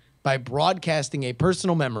impugned by broadcasting a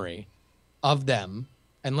personal memory of them,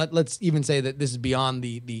 and let's even say that this is beyond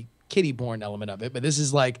the kiddie porn element of it, but this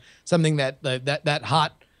is like something that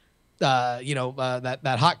hot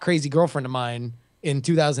that hot crazy girlfriend of mine in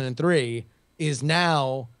 2003 is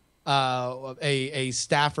now a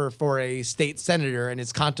staffer for a state senator and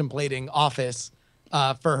is contemplating office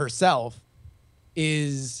for herself.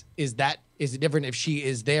 Is it different if she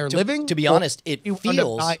is there living? To be honest, it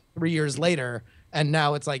feels 3 years later, and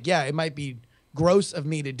now it's like, yeah, it might be gross of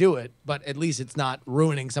me to do it, but at least it's not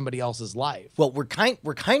ruining somebody else's life. Well, we're kind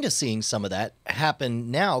of seeing some of that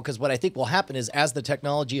happen now, because what I think will happen is, as the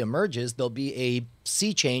technology emerges, there'll be a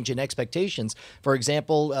sea change in expectations. For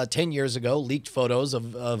example, 10 years ago, leaked photos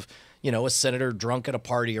of a senator drunk at a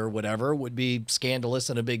party or whatever would be scandalous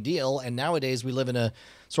and a big deal. And nowadays we live in a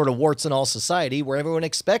sort of warts and all society where everyone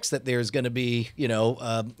expects that there's going to be,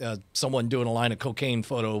 someone doing a line of cocaine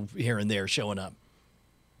photo here and there showing up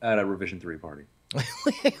at a Revision 3 party.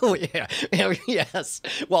 Oh, yeah. Yes.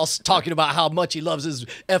 While talking about how much he loves his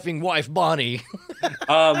effing wife, Bonnie.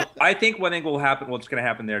 I think one thing will happen, what's going to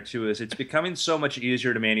happen there too, is it's becoming so much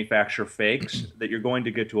easier to manufacture fakes that you're going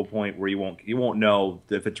to get to a point where you won't know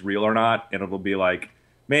if it's real or not. And it'll be like,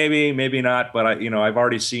 maybe not. But I've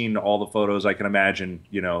already seen all the photos I can imagine,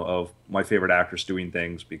 of my favorite actress doing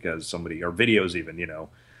things because somebody, or videos even,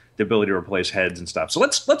 the ability to replace heads and stuff. So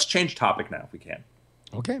let's change topic now if we can.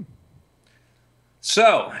 Okay.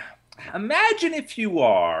 So, imagine if you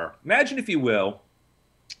will,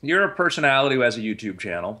 you're a personality who has a YouTube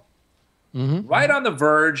channel, right on the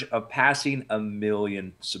verge of passing 1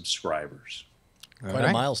 million subscribers. Quite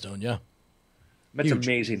a milestone, yeah. That's an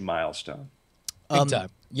amazing milestone. Big time.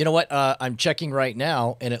 You know what? I'm checking right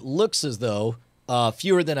now, and it looks as though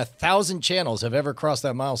fewer than 1,000 channels have ever crossed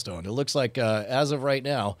that milestone. It looks like, as of right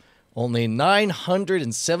now, Only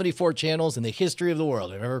 974 channels in the history of the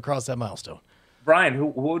world have ever crossed that milestone. Brian, who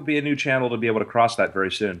would be a new channel to be able to cross that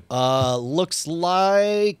very soon? Looks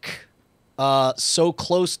like So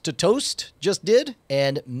Close to Toast just did,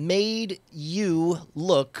 and Made You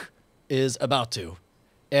Look is about to.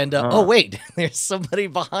 And, oh, wait, there's somebody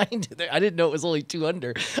behind there. I didn't know it was only 2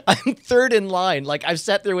 under. I'm third in line. Like, I've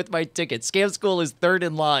sat there with my ticket. Scam School is third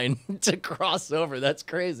in line to cross over. That's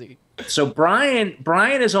crazy. So Brian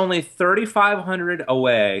is only 3,500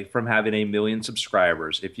 away from having 1 million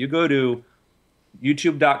subscribers. If you go to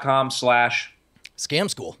youtube.com/Scam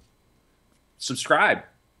School, subscribe,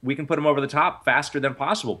 we can put him over the top faster than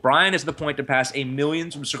possible. Brian is the point to pass 1 million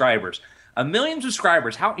subscribers. 1 million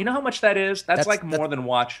subscribers. You know how much that is? That's like more than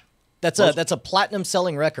Watch. That's a platinum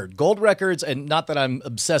selling record. Gold records, and not that I'm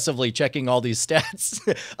obsessively checking all these stats,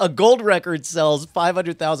 a gold record sells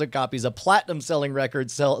 500,000 copies. A platinum selling record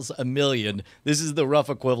sells 1 million. This is the rough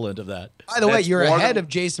equivalent of that. By the way, you're ahead of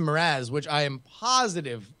Jason Mraz, which I am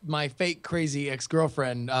positive my fake crazy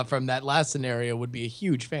ex-girlfriend from that last scenario would be a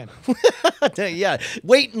huge fan of. Yeah.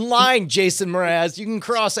 Wait in line, Jason Mraz. You can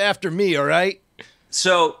cross after me, all right?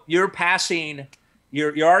 So you're passing...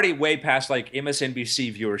 You're already way past like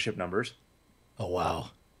MSNBC viewership numbers. Oh,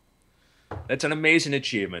 wow. That's an amazing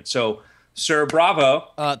achievement. So, sir, bravo.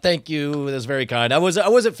 Thank you. That's very kind. I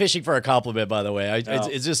wasn't fishing for a compliment, by the way.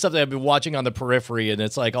 It's just something I've been watching on the periphery, and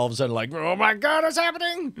it's like all of a sudden like, oh my God, it's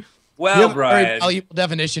happening. Well, Brian. Very valuable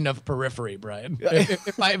definition of periphery, Brian.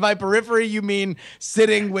 If by periphery you mean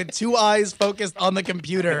sitting with 2 eyes focused on the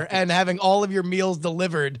computer and having all of your meals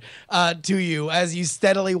delivered to you as you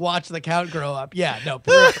steadily watch the count grow up. Yeah, no,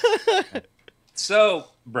 periphery. So,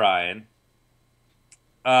 Brian,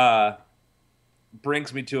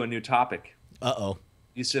 brings me to a new topic. Uh-oh.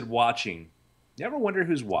 You said watching. You ever wonder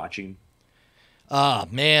who's watching?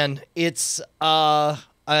 Man, it's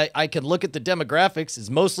I can look at the demographics. It's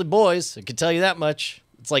mostly boys. I can tell you that much.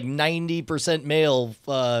 It's like 90% male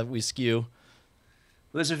we skew.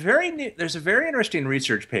 Well, there's a very interesting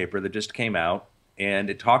research paper that just came out, and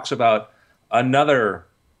it talks about another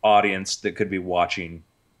audience that could be watching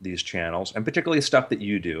these channels, and particularly stuff that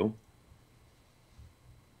you do.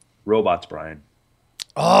 Robots, Brian.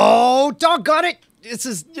 Oh, doggone it! This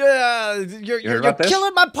is you're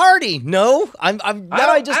killing my party. No, I don't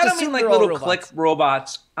mean like little click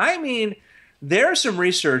robots. I mean, there are some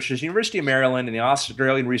researchers, University of Maryland and the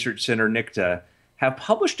Australian Research Center, NICTA, have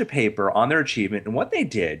published a paper on their achievement, and what they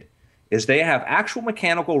did is they have actual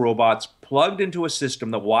mechanical robots plugged into a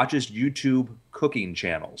system that watches YouTube cooking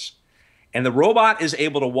channels. And the robot is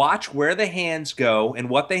able to watch where the hands go and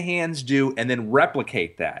what the hands do and then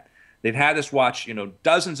replicate that. They've had us watch,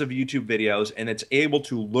 dozens of YouTube videos, and it's able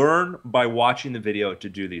to learn by watching the video to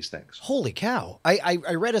do these things. Holy cow. I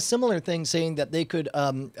read a similar thing saying that they could,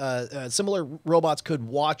 similar robots could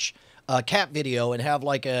watch a cat video and have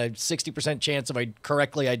like a 60% chance of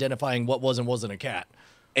correctly identifying what was and wasn't a cat.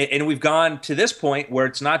 And we've gone to this point where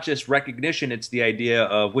it's not just recognition, it's the idea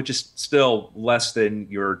of, which is still less than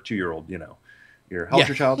your 2-year-old, How's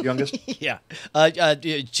your child, youngest? Yeah.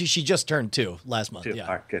 She just turned 2 last month. 2. Yeah.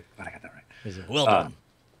 All right, good. Glad I got that right. Well done.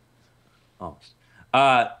 Almost.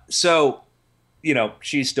 So,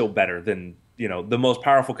 she's still better than, the most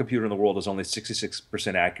powerful computer in the world is only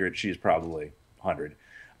 66% accurate. She's probably 100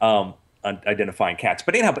 on identifying cats.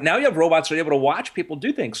 But anyhow, but now you have robots that are able to watch people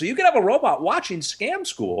do things. So you can have a robot watching Scam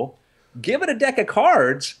School, give it a deck of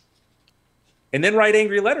cards, and then write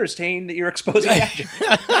angry letters saying that you're exposing magic.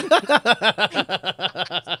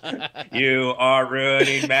 You are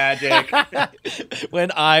ruining magic.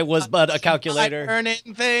 When I was but a calculator. I earn it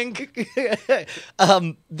and think.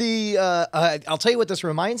 I'll tell you what this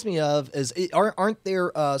reminds me of is aren't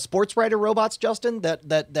there sports writer robots, Justin,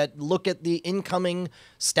 that look at the incoming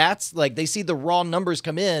stats? Like they see the raw numbers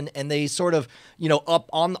come in and they sort of, up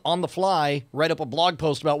on the fly, write up a blog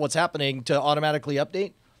post about what's happening to automatically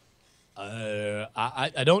update.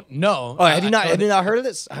 I don't know. Oh, have you not heard of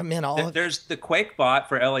this? Oh, man, there's the Quake bot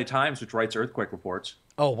for LA Times, which writes earthquake reports.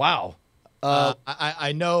 Oh, wow.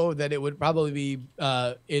 I know that it would probably be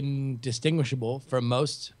indistinguishable from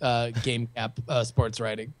most game cap sports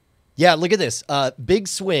writing. Yeah, look at this. Big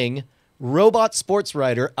swing. Robot sports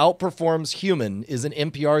writer outperforms human is an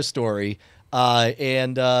NPR story,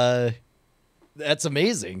 and that's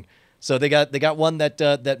amazing. So they got one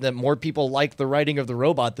that more people like the writing of the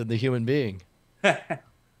robot than the human being.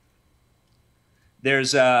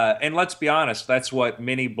 There's and let's be honest, that's what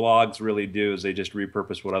many blogs really do is they just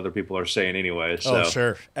repurpose what other people are saying anyway. So. Oh,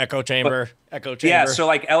 sure. Echo chamber. Yeah, so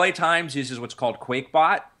like LA Times uses what's called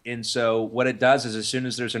QuakeBot. And so what it does is as soon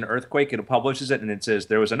as there's an earthquake, it publishes it and it says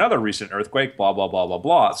there was another recent earthquake, blah, blah, blah, blah,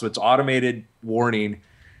 blah. So it's automated warning,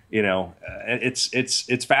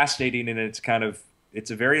 it's fascinating and it's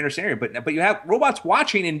a very interesting area. But you have robots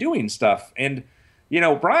watching and doing stuff. And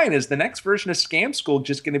Brian, is the next version of Scam School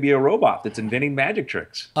just going to be a robot that's inventing magic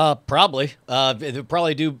tricks? Probably. They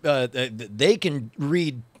probably do. They can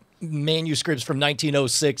read manuscripts from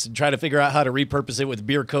 1906 and try to figure out how to repurpose it with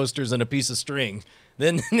beer coasters and a piece of string.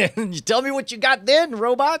 Then you tell me what you got then,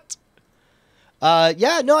 robot.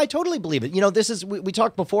 Yeah, no, I totally believe it. This is, we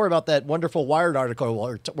talked before about that wonderful Wired article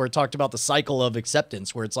where it talked about the cycle of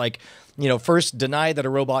acceptance, where it's like, first deny that a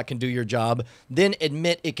robot can do your job, then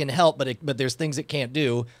admit it can help, but there's things it can't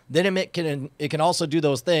do, then admit it can also do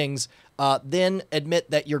those things, then admit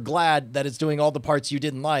that you're glad that it's doing all the parts you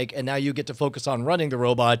didn't like, and now you get to focus on running the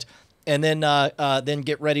robot, and then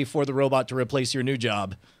get ready for the robot to replace your new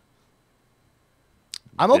job.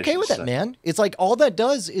 I'm okay with that, man. It's like all that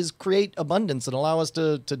does is create abundance and allow us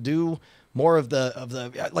to do more of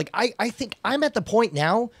the like I think I'm at the point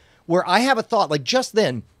now where I have a thought, like just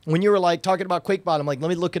then when you were like talking about QuakeBot, I'm like, let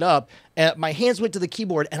me look it up. And my hands went to the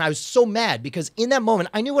keyboard and I was so mad because in that moment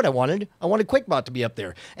I knew what I wanted. I wanted QuakeBot to be up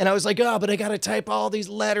there. And I was like, oh, but I got to type all these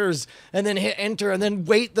letters and then hit enter and then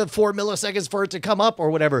wait the 4 milliseconds for it to come up or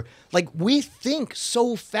whatever. Like we think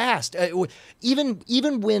so fast.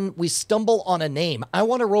 Even when we stumble on a name, I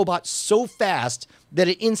want a robot so fast that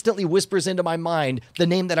it instantly whispers into my mind the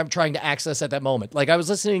name that I'm trying to access at that moment. Like I was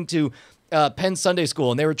listening to Penn Sunday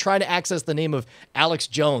School, and they were trying to access the name of Alex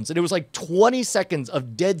Jones, and it was like 20 seconds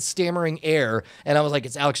of dead stammering air, and I was like,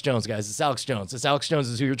 it's Alex Jones, guys, it's Alex Jones. It's Alex Jones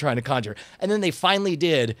is who you're trying to conjure. And then they finally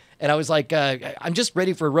did, and I was like, I'm just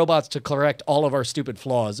ready for robots to correct all of our stupid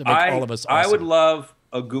flaws and make all of us awesome. I would love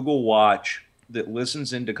a Google Watch that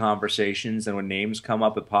listens into conversations, and when names come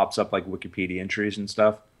up, it pops up like Wikipedia entries and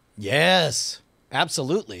stuff. Yes,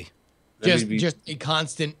 absolutely. Just a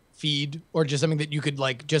constant feed, or just something that you could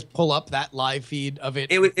like just pull up that live feed of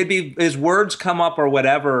it. It'd be his words come up or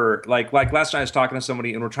whatever. Like last night I was talking to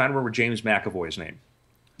somebody and we're trying to remember James McAvoy's name.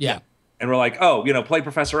 Yeah. And we're like, oh, play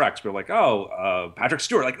Professor X. We're like, oh, Patrick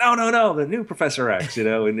Stewart. Like, no, the new Professor X.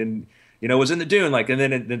 And then was in the Dune. Like, and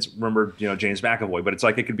then it's remembered James McAvoy. But it's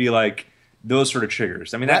like it could be like those sort of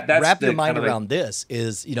triggers. I mean, that's wrap your mind around this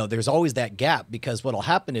is, there's always that gap because what'll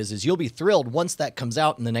happen is you'll be thrilled once that comes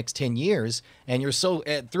out in the next 10 years and you're so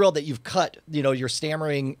thrilled that you've cut, your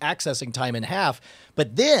stammering accessing time in half,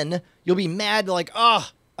 but then you'll be mad like,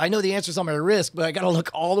 I know the answer's on my wrist, but I got to look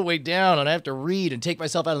all the way down and I have to read and take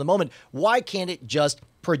myself out of the moment. Why can't it just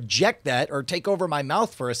project that or take over my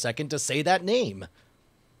mouth for a second to say that name?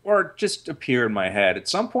 Or just appear in my head. At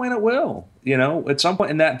some point it will, at some point.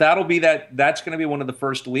 And that's going to be one of the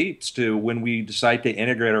first leaps to when we decide to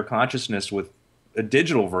integrate our consciousness with a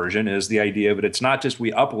digital version is the idea that it's not just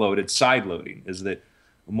we upload, it's side loading, is that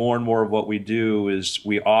more and more of what we do is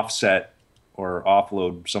we offset or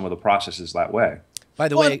offload some of the processes that way. By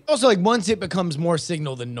the way, also like once it becomes more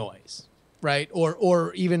signal than noise, right?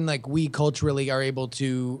 Or even like we culturally are able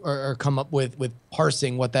to or come up with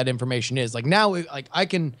parsing what that information is. Like now, like I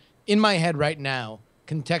can in my head right now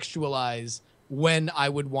contextualize when I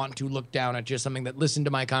would want to look down at just something that listened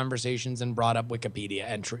to my conversations and brought up Wikipedia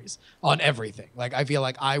entries on everything. Like I feel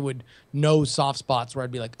like I would know soft spots where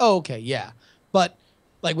I'd be like, oh, okay, yeah. But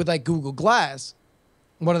like with like Google Glass,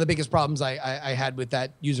 one of the biggest problems I had with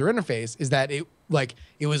that user interface is that it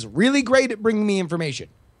was really great at bringing me information.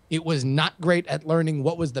 It was not great at learning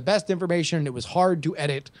what was the best information, and it was hard to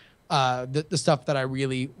edit the stuff that I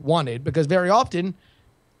really wanted because very often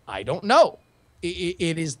I don't know.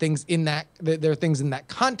 It is things in that there are things in that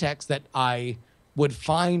context that I would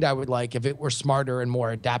find I would like if it were smarter and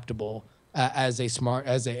more adaptable as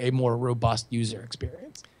a more robust user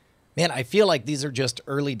experience. Man, I feel like these are just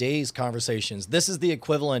early days conversations. This is the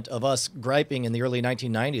equivalent of us griping in the early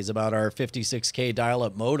 1990s about our 56K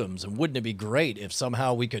dial-up modems. And wouldn't it be great if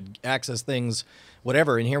somehow we could access things,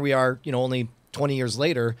 whatever. And here we are, only 20 years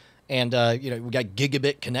later, and we got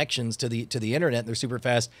gigabit connections to the internet. And they're super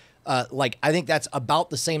fast. I think that's about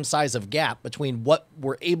the same size of gap between what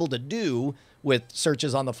we're able to do with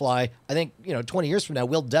searches on the fly. I think, 20 years from now,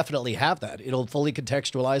 we'll definitely have that. It'll fully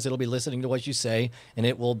contextualize. It'll be listening to what you say, and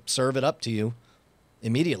it will serve it up to you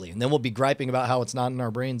immediately. And then we'll be griping about how it's not in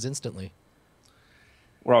our brains instantly.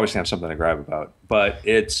 We're always going to have something to gripe about. But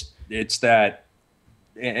it's that,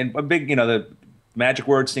 and a big, the magic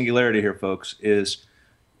word singularity here, folks, is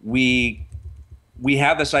we we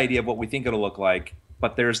have this idea of what we think it'll look like,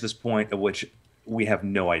 but there's this point at which we have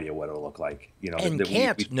no idea what it'll look like. And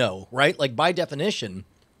can't know, right? Like by definition,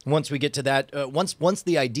 once we get to that, once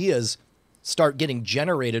the ideas start getting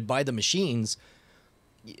generated by the machines,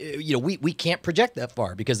 we can't project that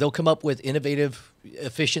far because they'll come up with innovative,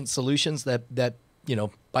 efficient solutions that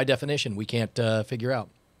by definition we can't figure out.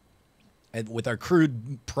 And with our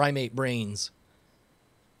crude primate brains.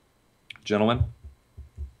 Gentlemen,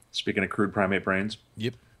 speaking of crude primate brains,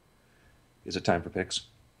 yep. Is it time for picks?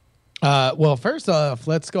 Well, first off,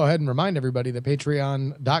 let's go ahead and remind everybody that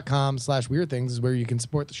patreon.com/weirdthings is where you can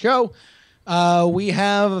support the show. We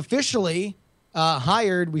have officially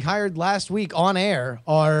hired last week on air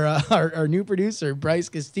our new producer, Bryce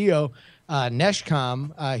Castillo,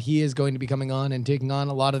 Neshcom. He is going to be coming on and taking on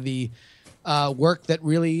a lot of the work that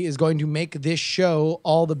really is going to make this show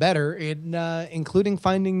all the better, including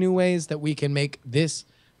finding new ways that we can make this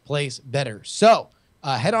place better. So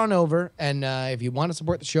head on over, and if you want to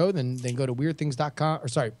support the show, then go to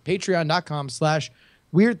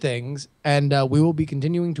patreon.com/weirdthings, and we will be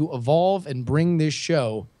continuing to evolve and bring this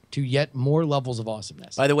show to yet more levels of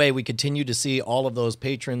awesomeness. By the way, we continue to see all of those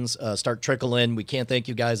patrons start trickle in. We can't thank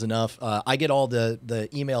you guys enough. I get all the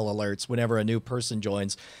email alerts whenever a new person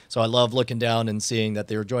joins, so I love looking down and seeing that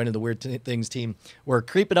they're joining the Weird Things team. We're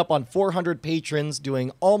creeping up on 400 patrons,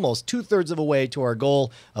 doing almost 2/3 of a way to our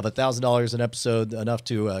goal of $1,000 an episode, enough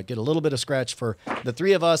to get a little bit of scratch for the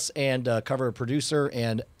three of us and cover a producer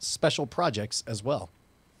and special projects as well.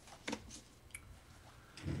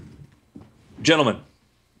 Gentlemen.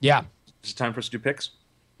 Yeah. Is it time for us to do picks?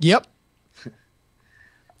 Yep.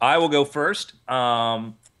 I will go first.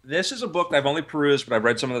 This is a book that I've only perused, but I've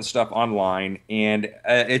read some of the stuff online, and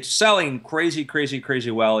it's selling crazy, crazy, crazy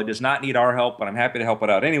well. It does not need our help, but I'm happy to help it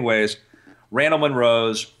out anyways. Randall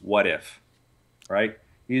Munroe's What If, right?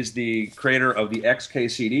 He's the creator of the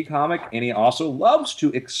XKCD comic, and he also loves to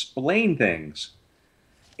explain things.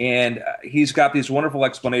 And he's got these wonderful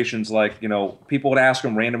explanations like, people would ask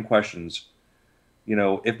him random questions.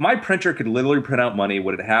 If my printer could literally print out money,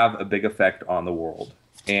 would it have a big effect on the world?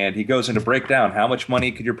 And he goes into breakdown. How much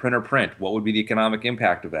money could your printer print? What would be the economic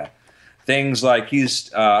impact of that? Things like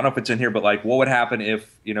I don't know if it's in here, but like what would happen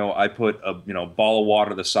if, I put a, ball of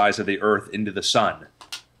water the size of the earth into the sun?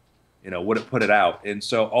 Would it put it out? And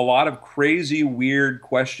so a lot of crazy, weird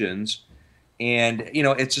questions. And,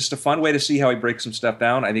 it's just a fun way to see how he breaks some stuff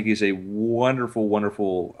down. I think he's a wonderful,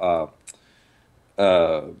 wonderful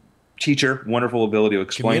teacher, wonderful ability to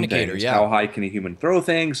explain things. Yeah. How high can a human throw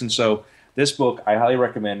things? And so this book I highly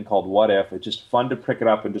recommend, called What If. It's just fun to pick it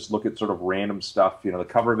up and just look at sort of random stuff. The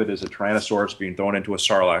cover of it is a Tyrannosaurus being thrown into a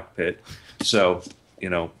Sarlacc pit. So,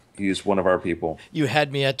 he's one of our people. You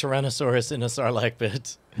had me at Tyrannosaurus in a Sarlacc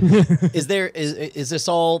pit. Is this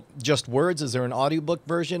all just words? Is there an audiobook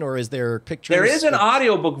version, or is there pictures? There is an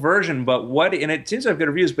audiobook version, but and it seems to have good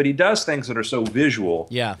reviews, but he does things that are so visual.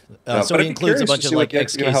 Yeah. So he includes a bunch of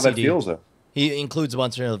XKCD. How that feels, though. He includes a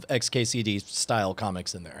bunch of XKCD style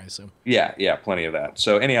comics in there, I assume. Yeah, plenty of that.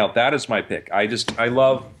 So anyhow, that is my pick. I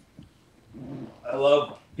love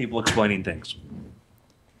people explaining things.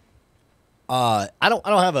 I don't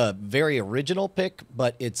have a very original pick,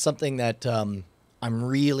 but it's something that I'm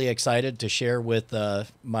really excited to share with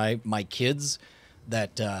my kids.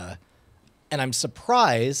 And I'm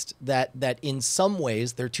surprised that in some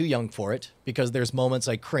ways they're too young for it, because there's moments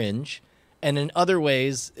I cringe, and in other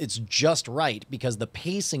ways it's just right because the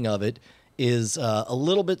pacing of it is a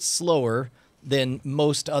little bit slower than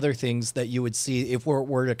most other things that you would see if it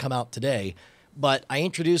were to come out today. But I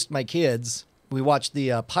introduced my kids. We watched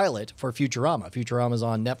the pilot for Futurama. Futurama's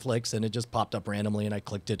on Netflix, and it just popped up randomly, and I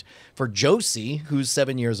clicked it for Josie, who's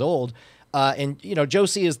 7 years old. And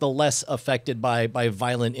Josie is the less affected by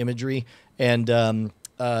violent imagery, and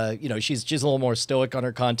she's a little more stoic on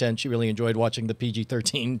her content. She really enjoyed watching the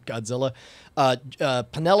PG-13 Godzilla.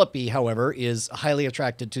 Penelope, however, is highly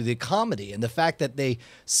attracted to the comedy and the fact that they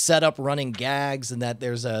set up running gags and that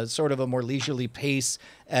there's a sort of a more leisurely pace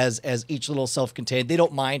as each little self-contained. They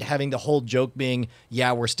don't mind having the whole joke being,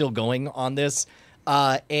 yeah, we're still going on this.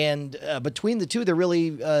 And between the two, they're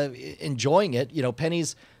really enjoying it.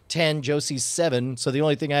 Penny's 10, Josie's 7. So the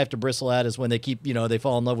only thing I have to bristle at is when they keep, they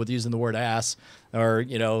fall in love with using the word ass, or,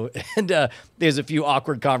 and there's a few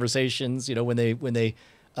awkward conversations, when they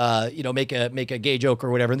make a gay joke or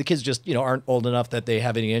whatever. And the kids just, aren't old enough that they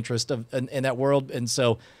have any interest in that world. And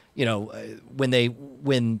so,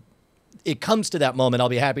 when it comes to that moment, I'll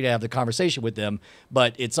be happy to have the conversation with them,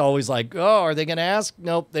 but it's always like, oh, are they going to ask?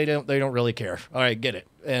 Nope, they don't really care. All right, get it.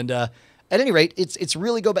 And at any rate, it's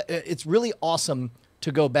really awesome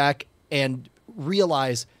to go back and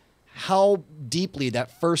realize how deeply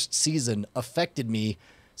that first season affected me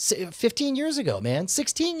 15 years ago, man,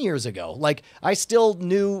 16 years ago. Like, I still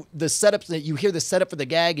knew the setup, that you hear the setup for the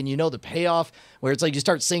gag and you know the payoff, where it's like you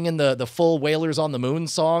start singing the full Whalers on the Moon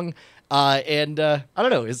song. I don't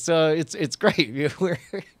know, it's great.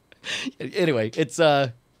 Anyway, it's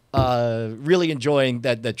really enjoying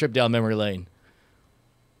that trip down memory lane.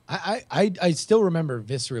 I still remember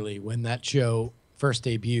viscerally when that show first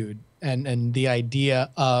debuted, and the idea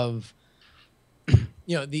of,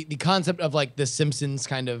 you know, the concept of like The Simpsons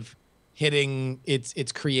kind of hitting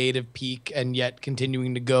its creative peak and yet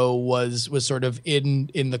continuing to go was sort of in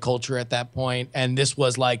the culture at that point. And this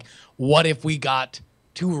was like, what if we got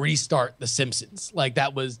to restart The Simpsons? Like,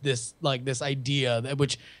 that was this idea that,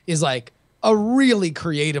 which is like a really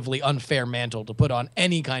creatively unfair mantle to put on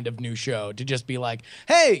any kind of new show, to just be like,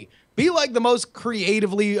 hey, be like the most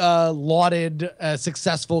creatively lauded,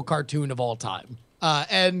 successful cartoon of all time,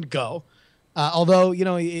 and go. Although, you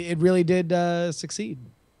know, it really did succeed.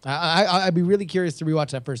 I'd be really curious to rewatch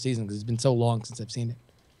that first season because it's been so long since I've seen it.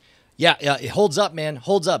 Yeah, it holds up, man.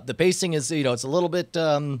 Holds up. The pacing is, you know, it's a little bit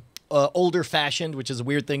older fashioned, which is a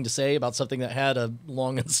weird thing to say about something that had a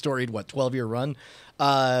long and storied, 12-year run.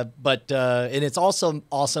 But it's also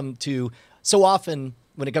awesome to, so often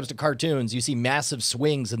when it comes to cartoons, you see massive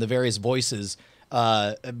swings in the various voices.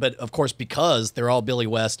 But of course, because they're all Billy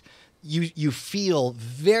West, you feel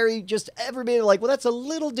very, just everybody like, well, that's a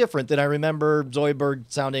little different than I remember Zoidberg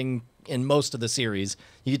sounding in most of the series.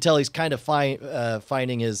 You can tell he's kind of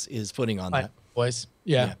finding his footing on that voice.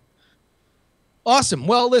 Yeah. Awesome.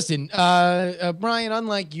 Well, listen, Brian,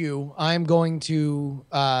 unlike you, I'm going to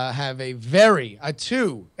have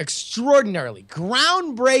two extraordinarily,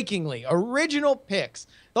 groundbreakingly original picks,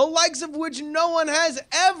 the likes of which no one has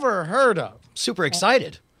ever heard of. Super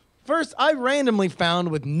excited. First, I randomly found,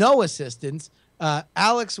 with no assistance,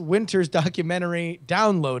 Alex Winter's documentary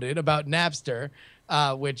downloaded about Napster,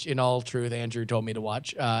 which in all truth, Andrew told me to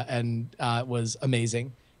watch, and was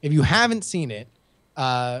amazing. If you haven't seen it,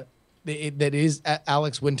 that is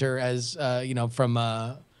Alex Winter, as you know, from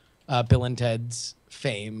Bill and Ted's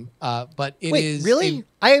fame. But it is really?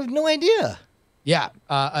 I have no idea. Yeah.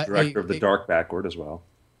 Director of The Dark Backward as well.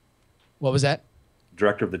 What was that?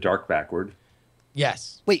 Director of The Dark Backward.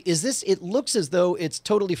 Yes. Wait, is this? It looks as though it's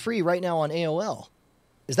totally free right now on AOL.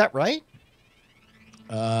 Is that right?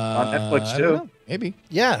 On Netflix too. Maybe.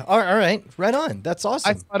 Yeah. All right. Right on. That's awesome.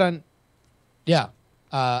 I saw it on. Yeah.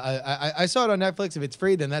 I saw it on Netflix. If it's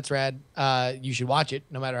free, then that's rad. You should watch it,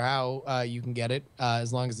 no matter how you can get it,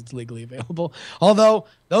 as long as it's legally available. Although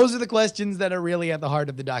those are the questions that are really at the heart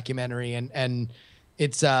of the documentary, and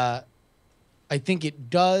it's I think it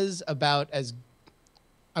does about as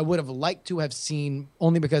I would have liked to have seen,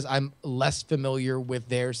 only because I'm less familiar with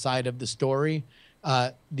their side of the story.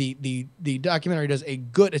 The documentary does a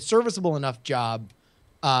serviceable enough job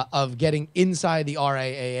of getting inside the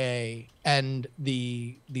RIAA and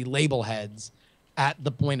the label heads at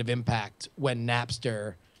the point of impact when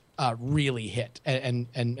Napster really hit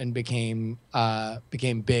and became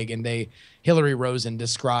big. And Hillary Rosen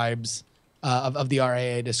describes of the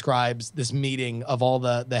RIAA describes this meeting of all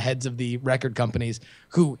the heads of the record companies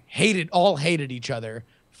who hated each other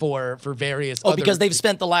for various other because they've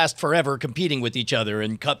spent the last forever competing with each other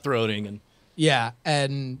and cutthroating and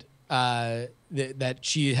and that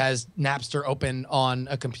she has Napster open on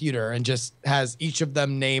a computer and just has each of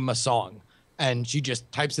them name a song, and she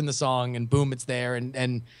just types in the song and boom, it's there.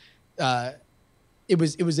 And it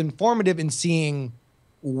was informative in seeing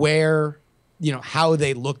where, you know, how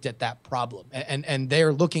they looked at that problem, and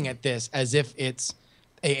they're looking at this as if it's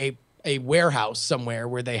a warehouse somewhere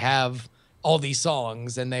where they have all these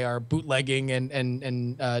songs and they are bootlegging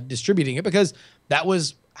and distributing it, because that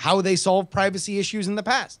was how they solved privacy issues in the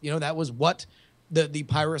past. You know, that was what the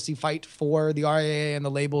piracy fight for the RIAA and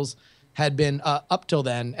the labels had been up till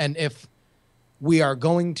then. And if we are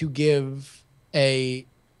going to give a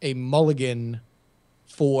mulligan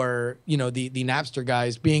for, you know, the Napster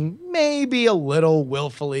guys being maybe a little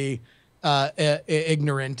willfully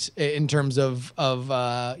ignorant in terms of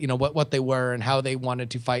you know, what they were and how they wanted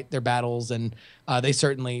to fight their battles, and they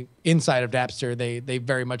certainly, inside of Napster, they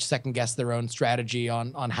very much second guessed their own strategy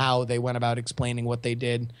on how they went about explaining what they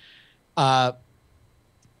did.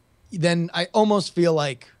 Then I almost feel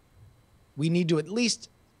like we need to at least,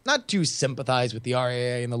 not to sympathize with the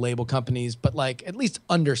RIAA and the label companies, but like at least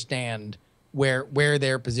understand where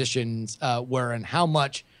their positions were, and how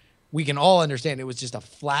much we can all understand it was just a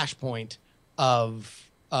flashpoint of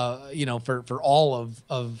you know, for all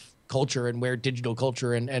of culture, and where digital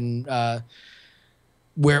culture and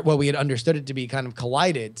where what we had understood it to be kind of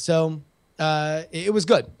collided. So it was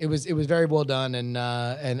good. It was very well done, and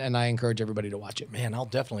I encourage everybody to watch it. Man, I'll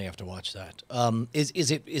definitely have to watch that.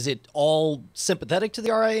 Is it all sympathetic to the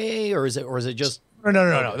RIAA, or is it just?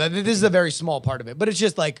 No. This is a very small part of it, but it's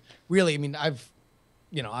just like really. I mean, I've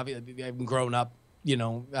grown up,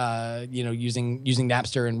 using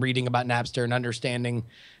Napster and reading about Napster and understanding,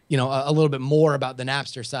 a little bit more about the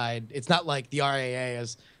Napster side. It's not like the RIAA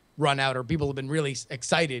has run out or people have been really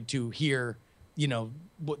excited to hear, the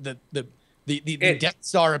Death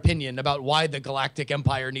Star opinion about why the Galactic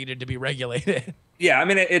Empire needed to be regulated. Yeah, I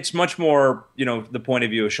mean, it's much more, the point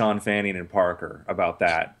of view of Sean Fanning and Parker about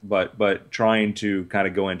that, but trying to kind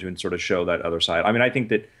of go into and sort of show that other side. I mean, I think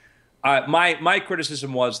that my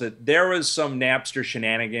criticism was that there was some Napster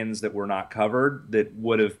shenanigans that were not covered that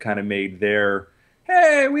would have kind of made their,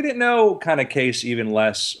 hey, we didn't know kind of case even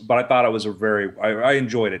less. But I thought it was I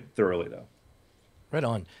enjoyed it thoroughly, though. Right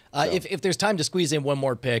on. If there's time to squeeze in one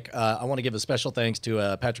more pick, I want to give a special thanks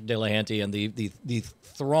to Patrick Delahanty and the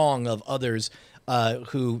throng of others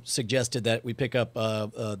who suggested that we pick up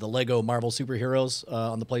the Lego Marvel Superheroes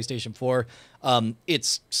on the PlayStation 4.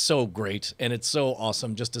 It's so great, and it's so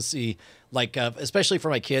awesome just to see, like, especially for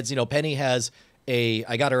my kids. Penny has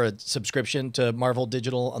I got her a subscription to Marvel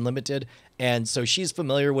Digital Unlimited, and so she's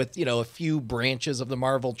familiar with, a few branches of the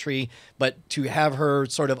Marvel tree, but to have her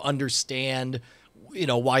sort of understand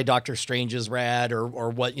why Doctor Strange is rad or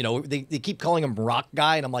what, they keep calling him Rock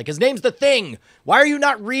Guy. And I'm like, his name's The Thing. Why are you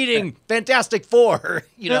not reading Fantastic Four?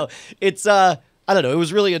 It's, I don't know. It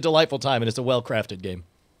was really a delightful time, and it's a well-crafted game.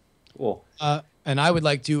 Cool. And I would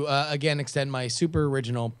like to, again, extend my super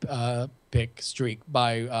original pick streak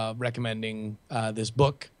by recommending this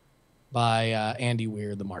book by Andy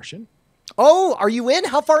Weir, The Martian. Oh, are you in?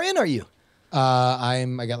 How far in are you? I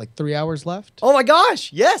got like 3 hours left. Oh my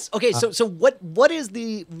gosh. Yes. Okay. So what is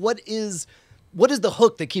the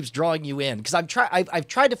hook that keeps drawing you in? Because I've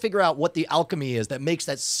tried to figure out what the alchemy is that makes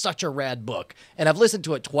that such a rad book, and I've listened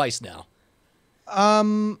to it twice now.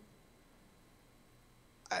 I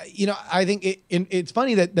think it's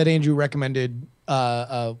funny that Andrew recommended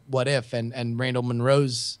What If and Randall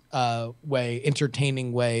Munroe's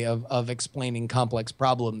entertaining way of explaining complex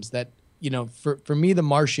problems. That for me, The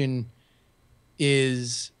Martian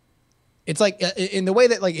it's like in the way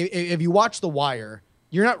that, like, if you watch The Wire,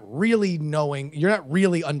 you're not really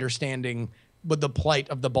understanding what the plight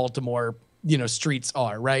of the Baltimore, streets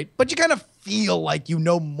are, right? But you kind of feel like you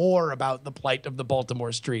know more about the plight of the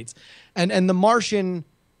Baltimore streets. And The Martian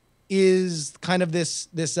is kind of this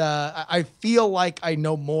I feel like I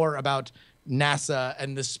know more about NASA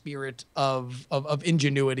and the spirit of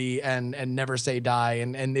ingenuity and never say die.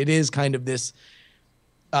 And it is kind of this,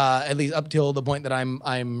 at least up till the point that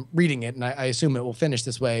I'm reading it, and I assume it will finish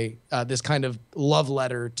this way. This kind of love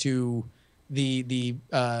letter to the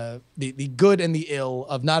good and the ill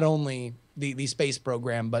of not only the space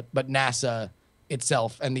program, but NASA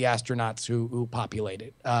itself and the astronauts who populate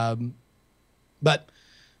it. But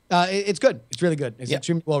it's good. It's really good. It's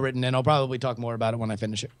extremely well written, and I'll probably talk more about it when I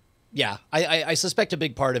finish it. Yeah, I suspect a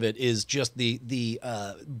big part of it is just the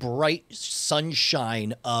bright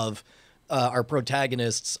sunshine of our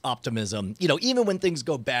protagonist's optimism. Even when things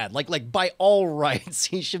go bad, like by all rights,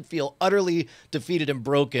 he should feel utterly defeated and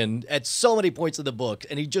broken at so many points of the book,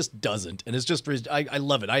 and he just doesn't. And it's just, I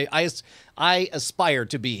love it. I aspire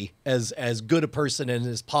to be as good a person and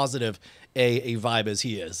as positive a vibe as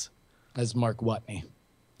he is. As Mark Watney.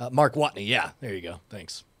 Mark Watney, yeah, there you go.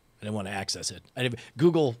 Thanks. I didn't want to access it.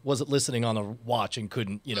 Google wasn't listening on the watch and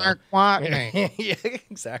couldn't, Mark Watney. Yeah,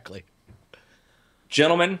 exactly.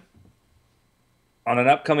 Gentlemen, on an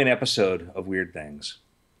upcoming episode of Weird Things,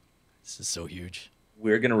 this is so huge.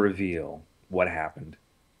 We're going to reveal what happened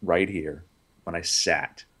right here when I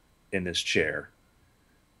sat in this chair.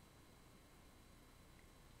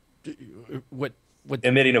 What?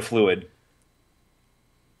 Emitting a fluid.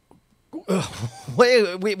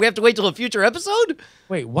 Wait, we have to wait till a future episode?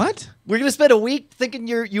 Wait, what? We're going to spend a week thinking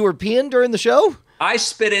you were peeing during the show? I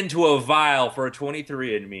spit into a vial for a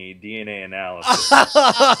 23andMe DNA analysis.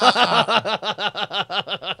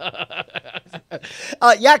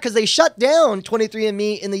 Yeah, because they shut down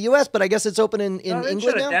 23andMe in the U.S., but I guess it's open in England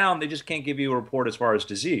now? Shut it down. They just can't give you a report as far as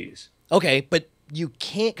disease. Okay, but you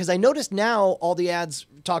can't, because I noticed now all the ads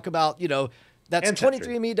talk about, that's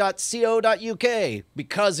 23andme.co.uk,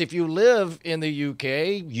 because if you live in the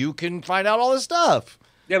UK, you can find out all this stuff.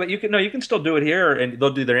 Yeah, but you can still do it here, and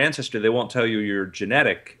they'll do their ancestry. They won't tell you your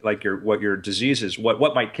genetic, like what your disease is,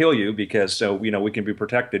 what might kill you, because we can be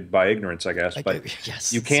protected by ignorance, I guess. But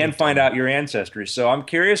yes, you can find out your ancestry. So I'm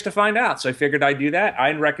curious to find out. So I figured I'd do that.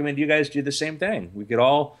 I'd recommend you guys do the same thing. We could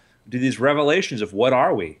all do these revelations of what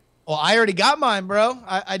are we. Well, I already got mine, bro.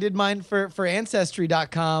 I did mine for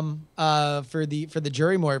Ancestry.com for the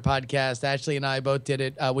Jury More podcast. Ashley and I both did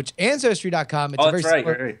it, which Ancestry.com, it's that's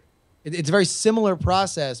right. It's a very similar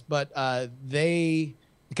process, but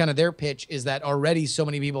their pitch is that already so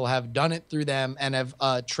many people have done it through them and have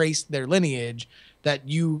traced their lineage that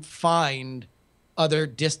you find other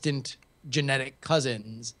distant genetic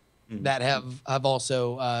cousins that have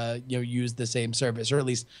also used the same service, or at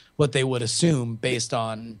least what they would assume based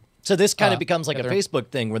on. So this kind of becomes like a Facebook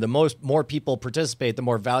thing where the more people participate, the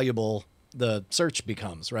more valuable the search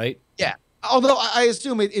becomes, right? Yeah. Although I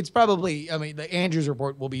assume it's probably, I mean, the Andrews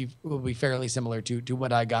report will be fairly similar to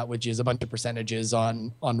what I got, which is a bunch of percentages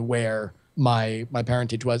on where my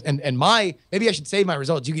parentage was, and maybe I should save my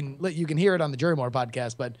results. You can hear it on the Jury More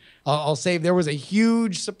podcast, but I'll save. There was a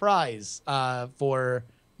huge surprise for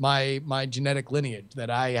my genetic lineage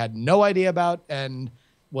that I had no idea about and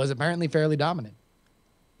was apparently fairly dominant.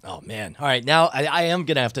 Oh man! All right, now I am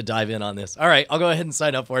gonna have to dive in on this. All right, I'll go ahead and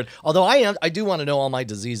sign up for it. Although I do want to know all my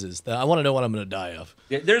diseases. I want to know what I'm gonna die of.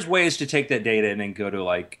 Yeah, there's ways to take that data and then go to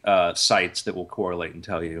like sites that will correlate and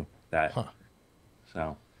tell you that. Huh.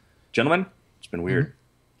 So, gentlemen, it's been weird.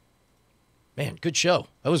 Man, good show.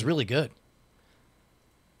 That was really good.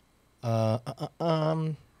 What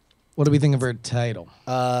do we think of her title?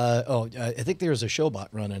 I think there's a showbot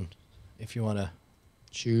running. If you want to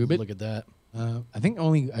look at that. I think I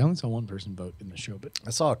only saw one person vote in the show, but I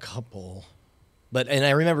saw a couple. And I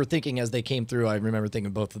remember thinking as they came through, I remember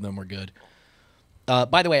thinking both of them were good.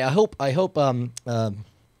 By the way, I hope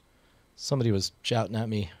somebody was shouting at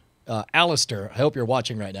me. Alistair, I hope you're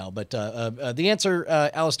watching right now. But the answer,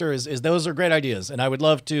 Alistair, is those are great ideas, and I would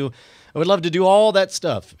love to do all that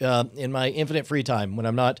stuff in my infinite free time when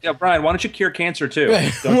I'm not. Yeah, Brian, why don't you cure cancer too?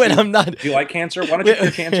 I'm not. Do you like cancer? Why don't you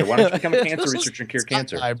cure cancer? Why don't you become a cancer researcher and cure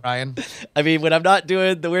cancer? Hi, Brian. I mean, when I'm not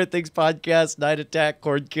doing the Weird Things podcast, Night Attack,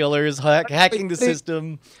 Cord Killers, hacking the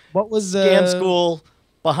system, what was Scam School,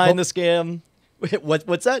 Behind the Scam.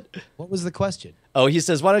 What's that? What was the question? Oh, he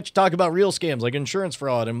says, why don't you talk about real scams like insurance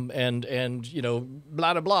fraud and you know,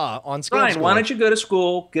 blah, blah, blah on Scam Brian, School. why don't you go to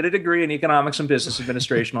school, get a degree in economics and business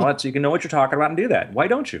administration, all that, so you can know what you're talking about and do that? Why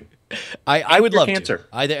don't you? I would love cancer. to.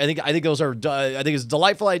 I think those are. I think it's a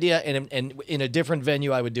delightful idea, and in a different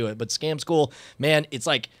venue, I would do it. But Scam School, man, it's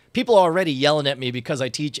like people are already yelling at me because I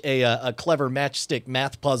teach a clever matchstick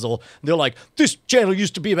math puzzle. They're like, this channel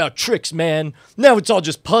used to be about tricks, man. Now it's all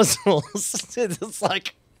just puzzles. It's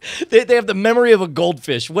like. They have the memory of a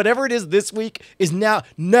goldfish. Whatever it is this week is now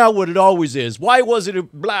what it always is. Why was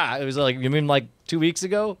it blah? It was like, you mean like 2 weeks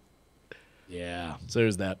ago? Yeah. So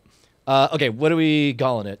there's that. Okay, what are we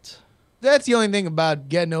calling it? That's the only thing about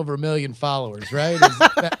getting over 1 million followers, right?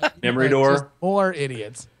 Memory door. Just more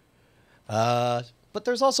idiots. But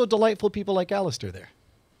there's also delightful people like Alistair there.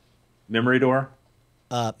 Memory door.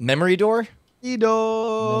 Memory door?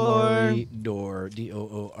 Memory door.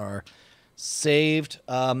 DOOR. Saved.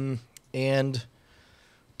 And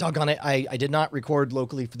doggone it, I did not record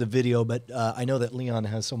locally for the video, but I know that Leon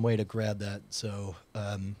has some way to grab that, so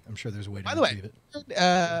I'm sure there's a way to retrieve it.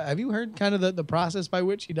 Have you heard kind of the process by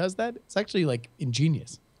which he does that? It's actually like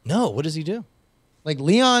ingenious. No, what does he do? Like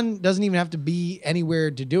Leon doesn't even have to be anywhere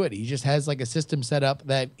to do it. He just has like a system set up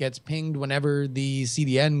that gets pinged whenever the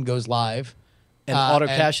CDN goes live. And auto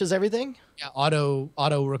caches everything? Yeah,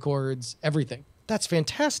 auto records everything. That's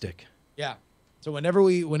fantastic. Yeah. So whenever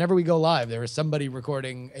we go live, there is somebody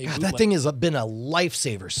recording a God, that thing has been a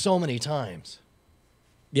lifesaver so many times.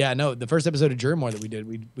 Yeah, no, the first episode of Jury More that we did,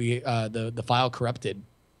 the file corrupted,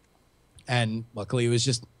 and luckily it was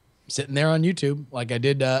just sitting there on YouTube. Like I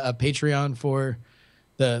did a Patreon for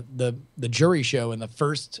the jury show, and the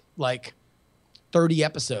first like 30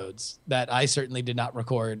 episodes that I certainly did not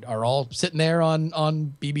record are all sitting there on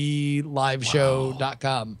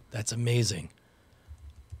bbliveshow.com. Wow. That's amazing.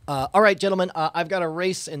 All right, gentlemen, I've got to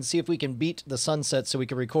race and see if we can beat the sunset so we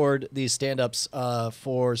can record these stand-ups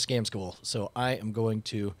for Scam School. So I am going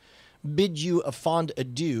to bid you a fond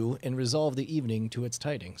adieu and resolve the evening to its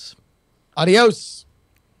tidings. Adios.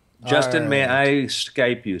 Justin, may I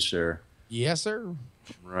Skype you, sir? Yes, sir.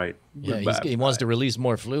 Right. Yeah, he wants to release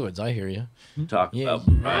more fluids. I hear you. Talk Yeah,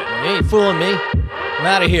 about right. you ain't fooling me. I'm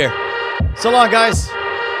out of here. So long, guys.